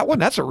get that one?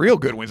 That's a real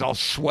good one. He's all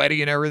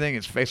sweaty and everything.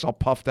 His face all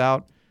puffed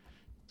out.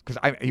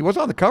 Because he was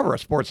on the cover of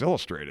Sports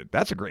Illustrated.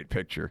 That's a great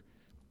picture.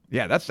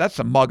 Yeah, that's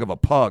a mug of a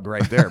pug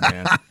right there,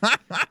 man.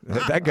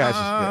 That guy's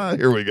just,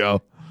 Here we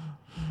go.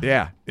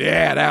 yeah,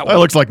 that one. That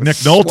looks like Nick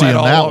Sweat Nolte in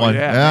all that over. one.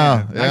 Yeah,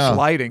 Yeah, man. yeah. Nice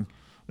lighting.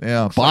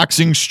 Yeah,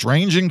 boxing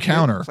strange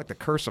encounter. It's like the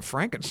Curse of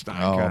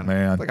Frankenstein. Oh, kinda.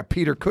 man. It's like a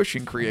Peter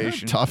Cushing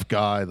creation. Tough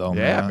guy, though,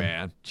 Yeah, man.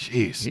 man.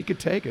 Jeez. He could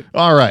take it.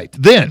 All right.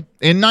 Then,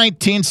 in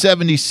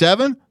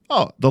 1977,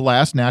 the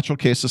last natural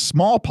case of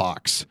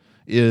smallpox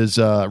is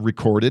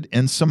recorded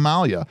in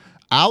Somalia.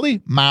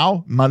 Ali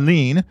Mau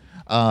Malin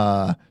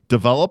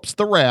develops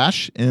the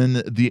rash in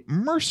the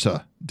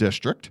Mursa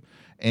district,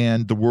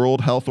 and the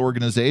World Health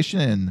Organization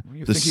and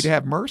You the think he'd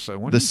have MRSA, the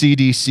wouldn't you?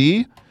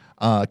 CDC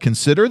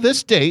consider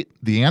this date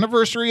the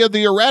anniversary of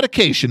the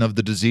eradication of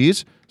the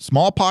disease,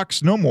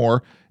 smallpox no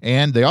more,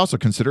 and they also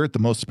consider it the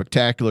most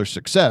spectacular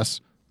success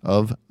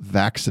of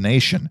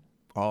vaccination.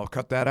 I'll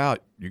cut that out.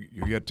 You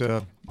get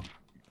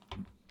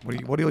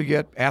what do you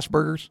get?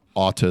 Asperger's?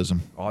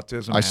 Autism.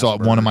 Autism. I saw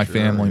one of my Asperger's,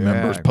 family sure.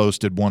 members Yeah.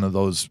 posted one of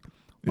those.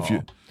 If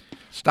you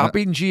Stop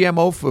eating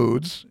GMO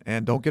foods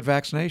and don't get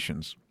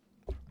vaccinations.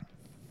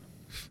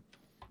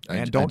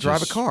 And don't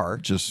drive a car.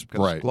 Just 'cause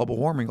right. Global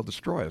warming will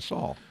destroy us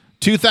all.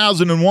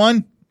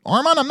 2001.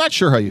 Armand, I'm not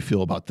sure how you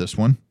feel about this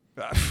one.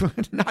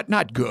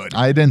 Not good.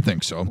 I didn't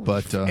think so,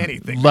 but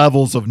Anything.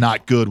 levels of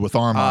not good with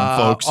Armand,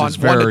 folks, on is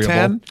 1 to variable.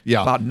 10,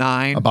 Yeah, about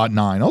 9. About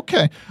 9.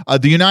 Okay.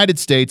 The United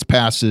States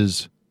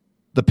passes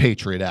the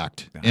Patriot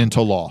Act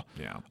into law.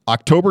 Yeah.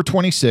 October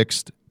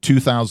 26th,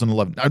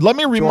 2011. Now, let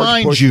me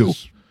remind you,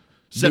 Bush's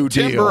New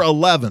September Deal.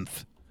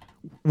 11th,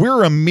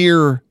 we're a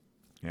mere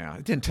Yeah,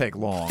 it didn't take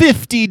long.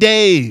 50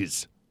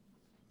 days,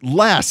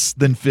 less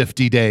than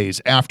 50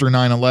 days after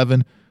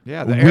 9/11.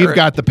 Yeah, the we've air-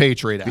 got the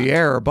Patriot Act. The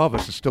air above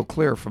us is still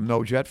clear from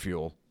no jet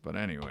fuel. But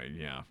anyway,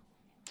 yeah.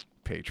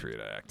 Patriot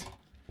Act.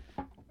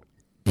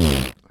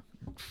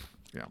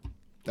 Yeah.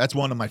 That's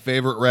one of my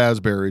favorite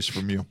raspberries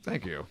from you.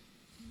 Thank you.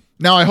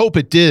 Now, I hope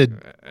it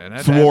did And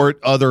that- thwart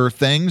other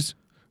things.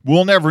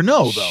 We'll never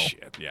know, though.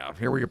 Shit, yeah.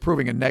 Here we're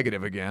proving a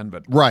negative again,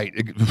 but Right.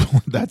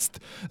 That's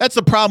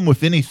the problem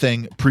with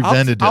anything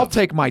preventative. I'll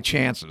take my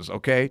chances,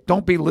 okay?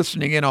 Don't be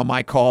listening in on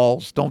my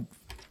calls. Don't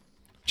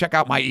check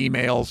out my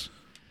emails.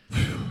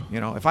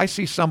 If I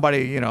see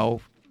somebody, in a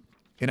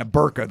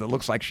burqa that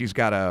looks like she's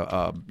got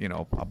a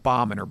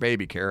bomb in her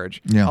baby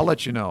carriage, Yeah. I'll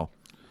let you know.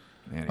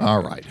 Anyway,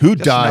 All right. Who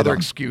just died another on-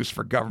 excuse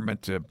for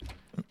government to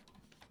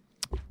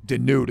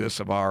denude us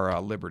of our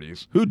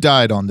liberties. Who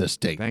died on this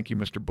date? Thank you,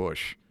 Mr.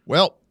 Bush.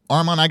 Well,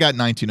 Armand, I got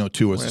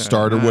 1902 as a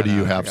starter. What do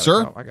you have,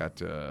 sir? I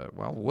got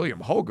William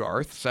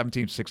Hogarth,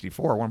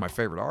 1764, one of my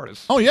favorite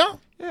artists. Oh, yeah?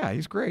 Yeah,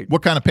 he's great.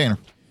 What kind of painter?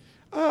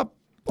 Well,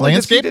 he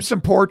Landscapes? did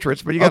some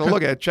portraits, but you got to Okay.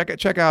 look at it.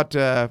 Check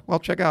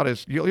out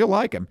his. You'll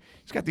like him.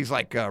 He's got these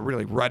like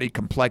really ruddy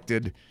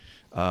complected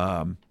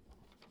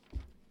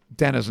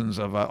denizens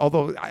of.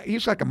 Although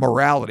he's like a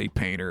morality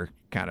painter,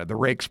 kind of the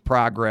Rake's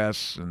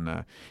Progress,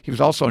 and he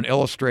was also an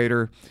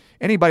illustrator.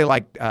 Anybody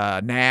like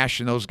Nash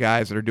and those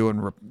guys that are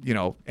doing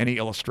any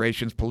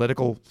illustrations,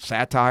 political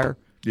satire.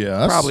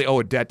 Yes. Probably owe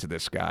a debt to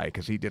this guy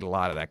because he did a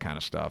lot of that kind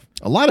of stuff.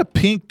 A lot of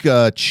pink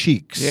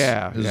cheeks.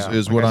 Yeah,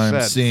 is like what I I'm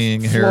said,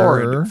 seeing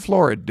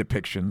florid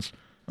depictions.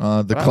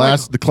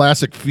 The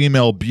classic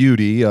female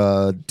beauty,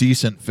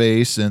 decent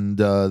face, and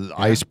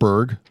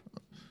iceberg,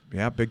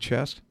 Yeah, big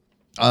chest,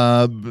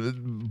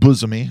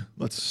 bosomy.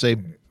 Let's say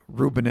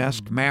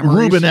Rubenesque,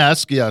 mammaries.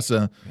 Rubenesque. Yes.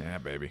 Yeah,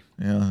 baby.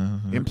 Yeah.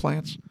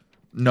 Implants.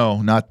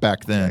 No, not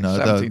back then. Okay,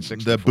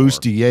 The 1764.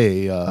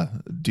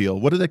 bustier deal.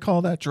 What do they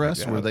call that dress?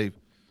 Yeah. Where they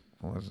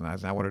Well,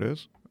 is that what it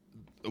is?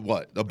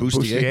 what a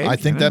bustier? bustier? I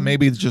think Yeah. that may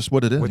be just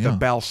what it is. With yeah. the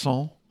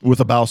balson, With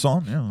a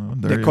balson. Yeah.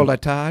 There you go.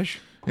 décolletage.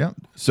 Yeah.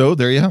 So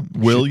there you have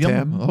William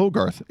t'aime.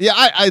 Hogarth. Yeah,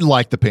 I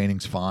like the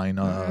paintings fine.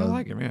 I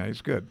like him. Yeah,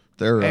 he's good.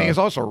 they're, And he's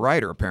also a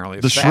writer, apparently.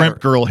 The shrimp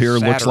girl here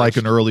looks like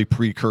an satirist. early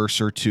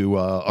precursor to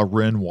a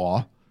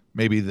Renoir.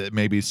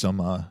 Maybe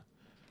some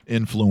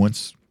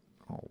influence.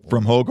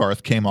 from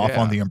Hogarth came off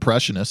Yeah. on the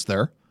Impressionists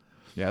there.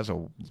 Yeah, it's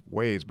a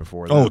ways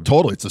before that. Oh,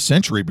 totally. It's a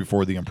century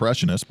before the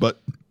Impressionists,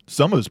 but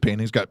some of his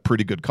paintings got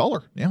pretty good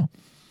color. Yeah.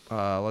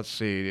 Let's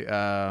see. What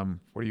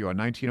are you on?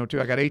 1902.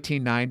 I got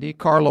 1890.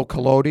 Carlo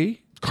Collodi.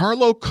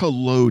 Carlo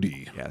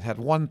Collodi. Yeah, it had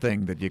one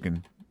thing that you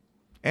can,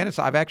 and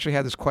I've actually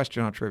had this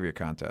question on a trivia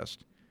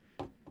contest.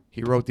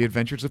 He wrote The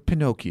Adventures of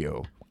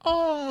Pinocchio.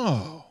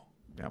 Oh.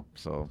 Yep.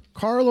 So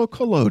Carlo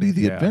Collodi,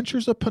 The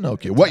Adventures of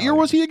Pinocchio. What year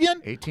was he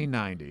again?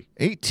 1890.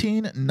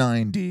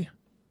 1890.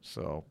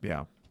 So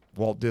yeah,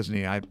 Walt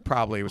Disney. It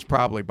was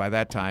probably by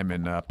that time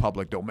in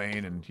public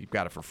domain, and he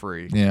got it for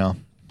free. Yeah.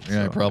 Yeah,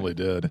 So- he probably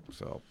did.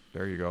 So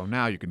there you go.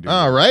 Now you can do.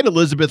 All right,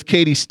 Elizabeth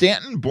Cady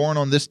Stanton, born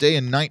on this day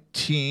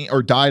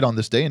died on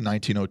this day in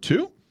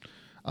 1902.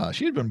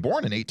 She had been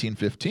born in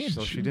 1815.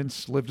 So she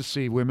didn't live to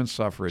see women's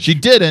suffrage. She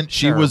didn't.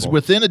 She was Terrible.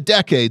 within a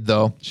decade,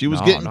 though. She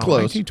was getting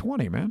close.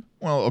 1920, man.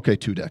 Well, okay,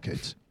 2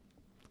 decades.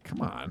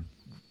 Come on.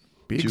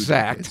 Be 2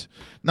 exact. decades.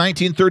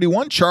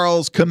 1931,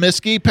 Charles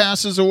Comiskey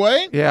passes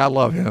away. Yeah, I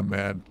love him,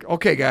 man.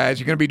 Okay, guys,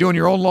 you're going to be doing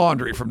your own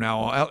laundry from now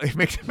on. It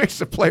makes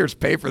the players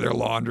pay for their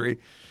laundry.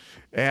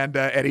 And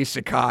Eddie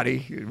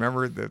Cicotti,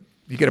 remember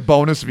you get a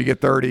bonus if you get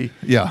 30.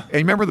 Yeah. And you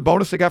remember the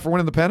bonus they got for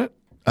winning the pennant?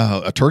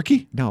 A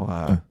turkey?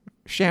 No,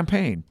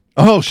 champagne.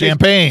 Oh,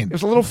 champagne. It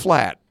was a little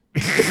flat.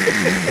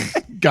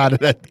 Got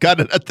it at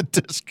the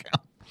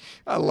discount.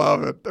 I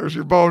love it. There's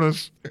your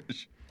bonus.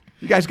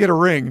 You guys get a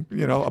ring, a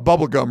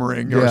bubblegum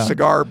ring or a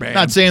cigar band.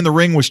 Not saying the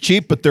ring was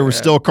cheap, but there was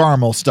still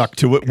caramel stuck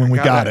to it when we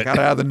got it. Got it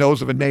out of the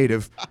nose of a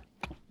native.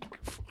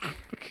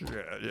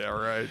 Yeah,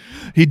 right.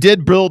 He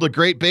did build a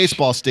great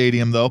baseball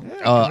stadium, though.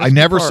 I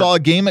never Park. saw a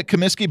game at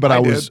Comiskey, but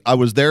did. I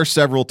was there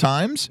several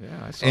times. Yeah,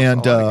 I saw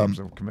and a lot of games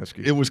of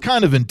Comiskey. it was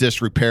kind of in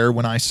disrepair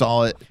when I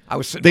saw it. I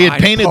was sitting They had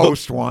behind painted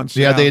post once.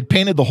 Yeah, they had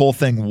painted the whole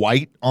thing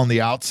white on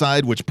the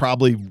outside, which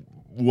probably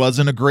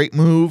wasn't a great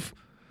move.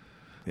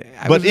 It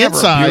But was never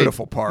inside, a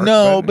beautiful park.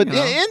 no, but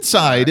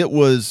inside it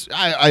was.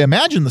 I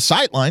imagine the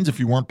sight lines, if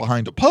you weren't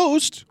behind a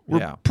post,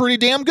 were pretty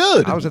damn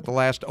good. I was at the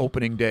last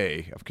opening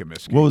day of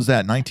Comiskey. What was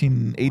that?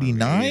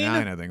 1989.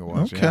 89, I think it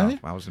was. Okay. Yeah.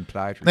 I was in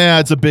podiatry. Yeah,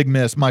 it's a big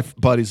miss. My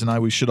buddies and I,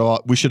 we should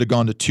have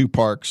gone to 2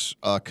 parks,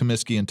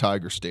 Comiskey and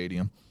Tiger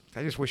Stadium.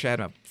 I just wish I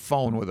had a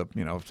phone with so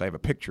I have a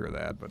picture of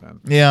that. But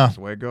Yeah, that's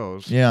the way it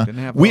goes. yeah.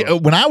 Didn't have We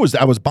those. when I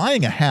was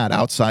buying a hat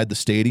outside the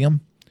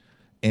stadium,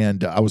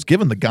 and I was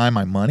giving the guy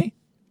my money,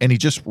 and he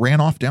just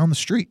ran off down the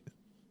street.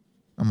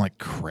 I'm like,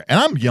 crap. And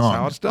I'm young.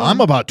 how it's done. I'm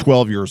about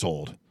 12 years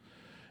old,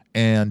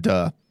 and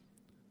I'm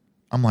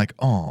like,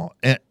 oh,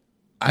 and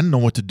I didn't know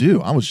what to do.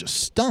 I was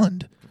just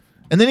stunned.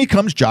 And then he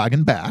comes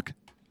jogging back,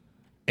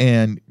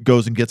 and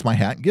goes and gets my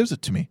hat and gives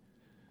it to me.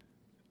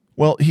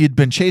 Well, he had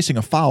been chasing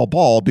a foul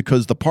ball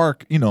because the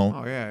park,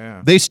 Oh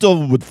yeah. they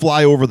still would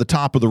fly over the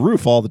top of the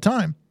roof all the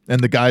time. And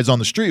the guys on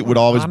the street would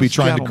always be honest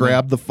trying to gentleman.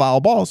 grab the foul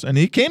balls. And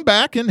he came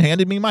back and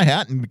handed me my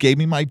hat and gave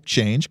me my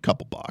change, a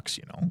couple bucks,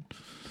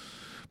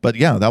 But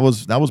yeah, that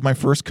was my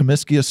first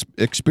Comiskey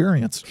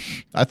experience.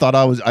 I thought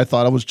I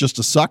was just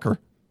a sucker.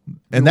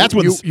 And that's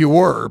when you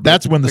were. But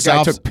that's when the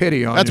guy south took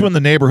pity on That's you. when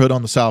the neighborhood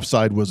on the south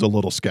side was a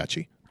little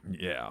sketchy.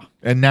 Yeah.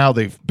 And now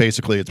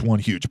it's one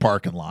huge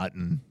parking lot,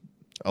 and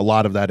a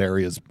lot of that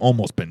area has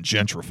almost been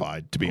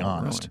gentrified, to be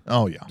honest. really?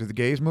 Oh yeah. Did the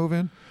gays move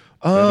in?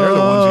 They're the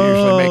ones who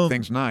usually make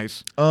things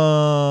nice.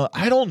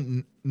 I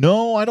don't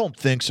know. I don't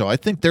think so. I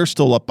think they're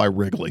still up by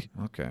Wrigley.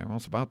 Okay, well,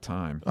 it's about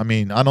time. I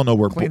mean, I don't know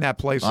where. Clean that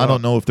place I up.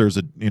 don't know if there's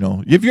a.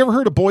 Have you ever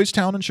heard of Boys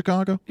Town in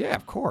Chicago? Yeah,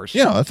 of course.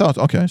 Yeah, I thought.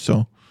 Okay,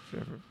 so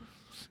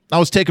I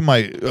was taking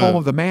my Home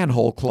of the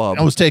Manhole Club.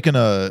 I was taking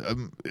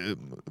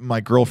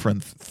my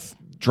girlfriend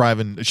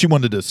driving. She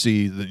wanted to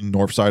see the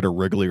North Side or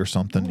Wrigley or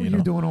something. What are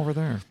you doing over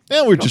there?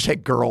 Yeah, we're You don't just.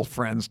 take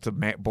girlfriends to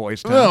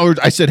Boys Town. No,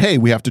 I said, hey,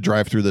 we have to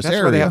drive through this That's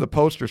area. where they have the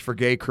posters for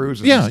gay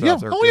cruises. Yeah, and stuff. yeah.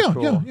 They're- Oh, they're yeah,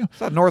 cool. yeah. Is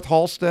that North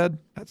Halstead?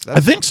 That's I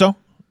think so.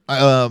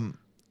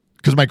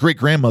 Because my great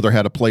grandmother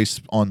had a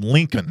place on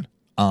Lincoln,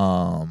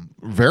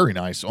 very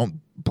nice,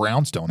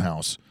 brownstone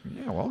house.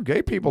 Yeah, well,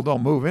 gay people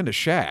don't move into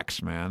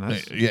shacks, man.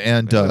 That's, Yeah,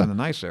 and they live in the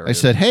nice areas.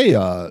 I said, hey,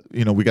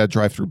 we got to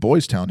drive through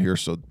Boys Town here,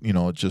 so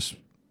it just.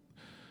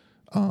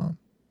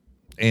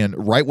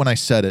 And right when I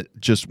said it,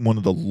 just one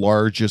of the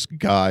largest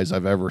guys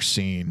I've ever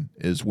seen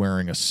is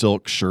wearing a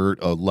silk shirt,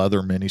 a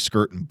leather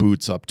miniskirt, and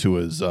boots up to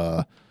his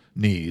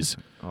knees.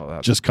 Oh,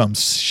 that Just comes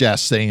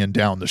chassaying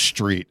down the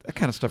street.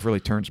 kind of stuff really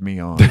turns me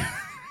on.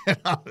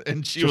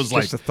 And she Just- was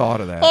like, just the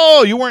thought of that.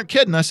 "Oh, you weren't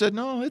kidding." I said,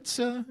 "No, it's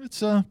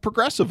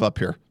progressive up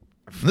here."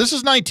 This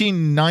is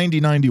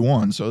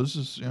 1990-91, so this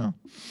is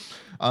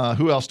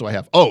who else do I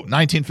have? Oh,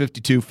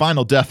 1952,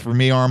 final death for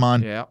me,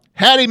 Armand. Yeah.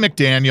 Hattie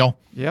McDaniel.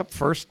 Yep,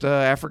 first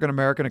African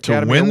American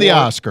Academy win the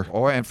Award. Oscar.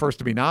 Oh, and first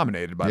to be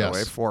nominated, by Yes. the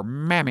way, for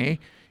Mammy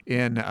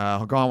in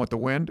Gone with the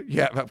Wind.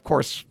 Yeah, of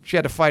course, she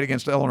had to fight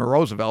against Eleanor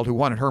Roosevelt, who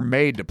wanted her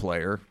maid to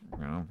play her.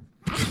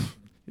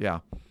 Yeah.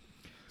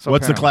 So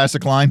What's the apparently-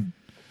 classic line?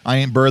 I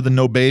ain't birthing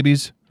no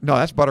babies. No,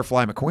 that's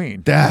Butterfly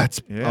McQueen.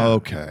 That's Yeah.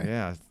 okay.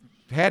 Yeah.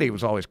 Hattie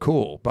was always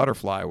cool.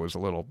 Butterfly was a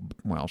little.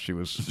 Well, she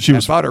was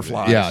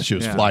butterfly. Yeah, she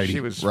was flighty. She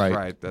was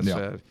right. That's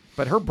it.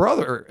 But her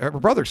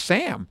brother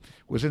Sam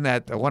was in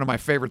that one of my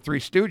favorite Three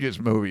Stooges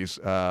movies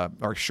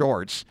or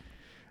shorts,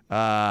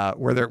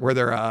 where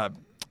they're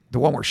the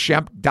one where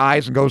Shemp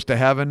dies and goes to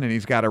heaven, and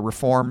he's got to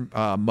reform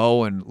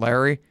Moe and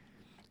Larry,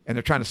 and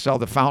they're trying to sell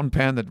the fountain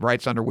pen that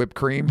writes under whipped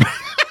cream.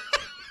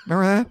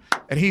 Remember that?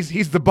 And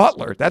he's the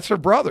butler. That's her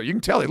brother. You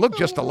can tell they look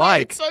just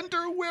alike. Writes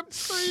under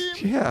whipped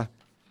cream. Yeah.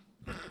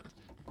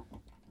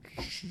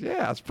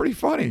 Yeah, it's pretty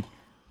funny.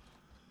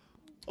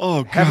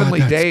 Oh, God, Heavenly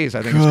that's Days,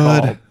 I think good.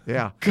 it's called.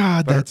 Yeah.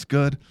 God, that's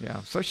good.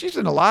 Yeah. So she's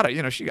in a lot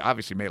of, she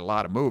obviously made a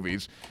lot of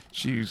movies.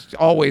 She's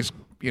always,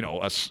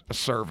 a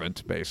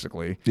servant,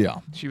 basically. Yeah.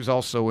 She was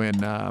also in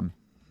the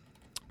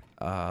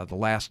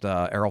last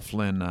Errol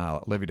Flynn,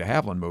 Olivia de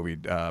Havilland movie.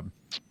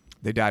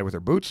 They Died with Their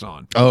Boots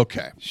On.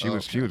 Okay. She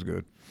was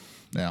good.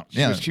 Yeah.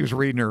 She was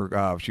reading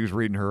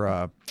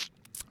her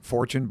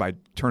fortune by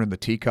turning the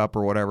teacup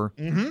or whatever.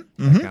 That kind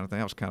of thing.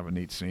 That was kind of a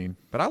neat scene.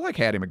 But I like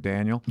Hattie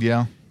McDaniel.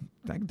 Yeah.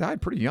 That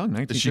died pretty young,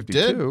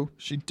 1952.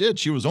 She did.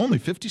 She was only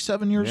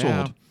 57 years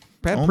old.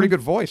 Had a pretty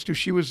good voice, too.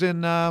 She was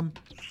in the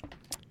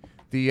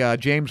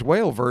James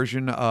Whale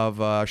version of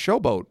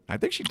Showboat. I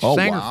think she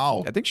sang.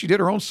 Wow. I think she did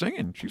her own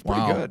singing. She's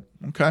pretty good.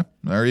 Okay,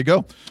 there you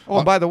go. Oh,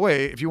 and by the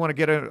way, if you want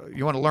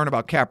to learn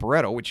about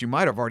Caporetto, which you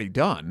might have already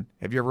done,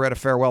 have you ever read A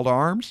Farewell to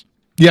Arms?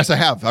 Yes, I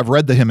have. I've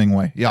read the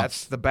Hemingway. Yeah,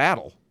 That's the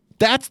battle.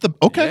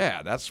 Okay.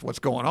 Yeah, that's what's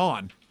going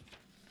on.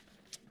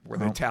 Where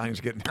the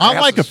Italians getting I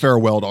like A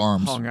Farewell to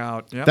Arms. hung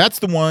out. Yep. That's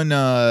the one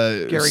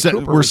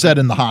we're set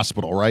in the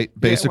hospital, right?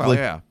 Basically.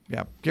 Yeah.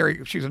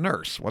 Gary, she's a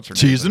nurse. What's her name?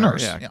 She's a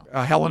nurse.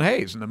 Yeah. Helen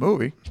Hayes in the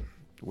movie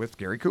with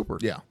Gary Cooper.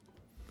 Yeah.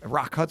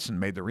 Rock Hudson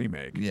made the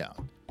remake. Yeah.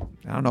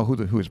 I don't know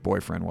who his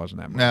boyfriend was in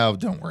that movie. No,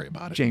 don't worry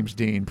about it. James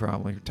Dean,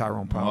 probably.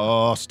 Tyrone Power.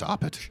 Oh,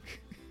 stop it.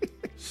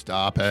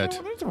 Stop it.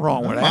 There's nothing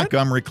wrong with that.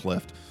 Montgomery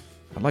Clift.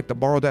 I'd like to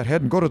borrow that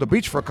head and go to the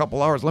beach for a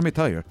couple hours, let me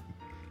tell you.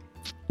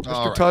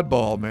 Mr.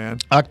 Tudball, man.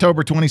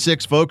 October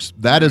 26th, folks.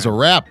 That is a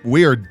wrap.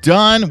 We are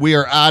done. We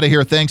are out of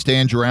here. Thanks to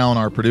Andrew Allen,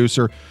 our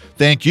producer.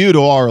 Thank you to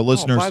all our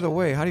listeners. Oh, by the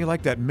way, how do you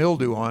like that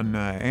mildew on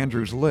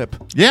Andrew's lip?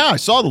 Yeah, I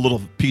saw the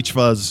little peach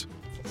fuzz.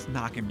 Let's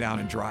knock him down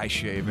and dry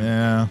shave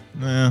him.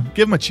 Yeah.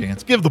 Give him a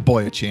chance. Give the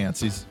boy a chance.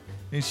 He's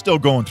still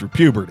going through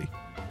puberty.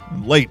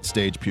 Late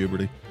stage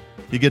puberty.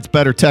 He gets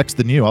better text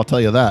than you, I'll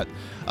tell you that.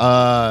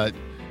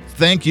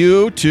 Thank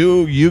you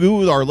to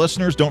you, our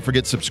listeners. Don't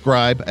forget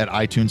subscribe at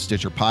iTunes,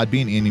 Stitcher,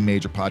 Podbean, any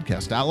major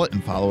podcast outlet,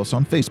 and follow us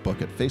on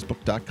Facebook at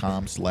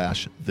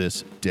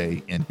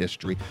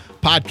facebook.com/thisdayinhistory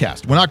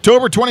podcast. When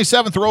October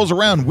 27th rolls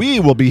around, we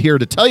will be here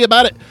to tell you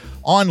about it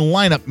on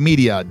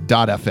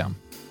lineupmedia.fm.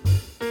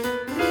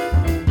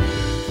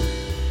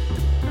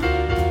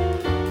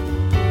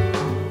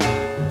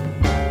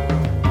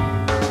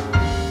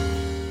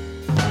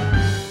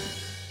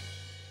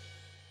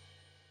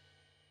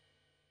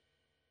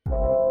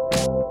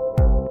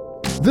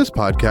 This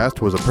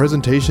podcast was a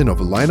presentation of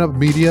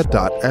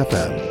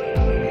lineupmedia.fm.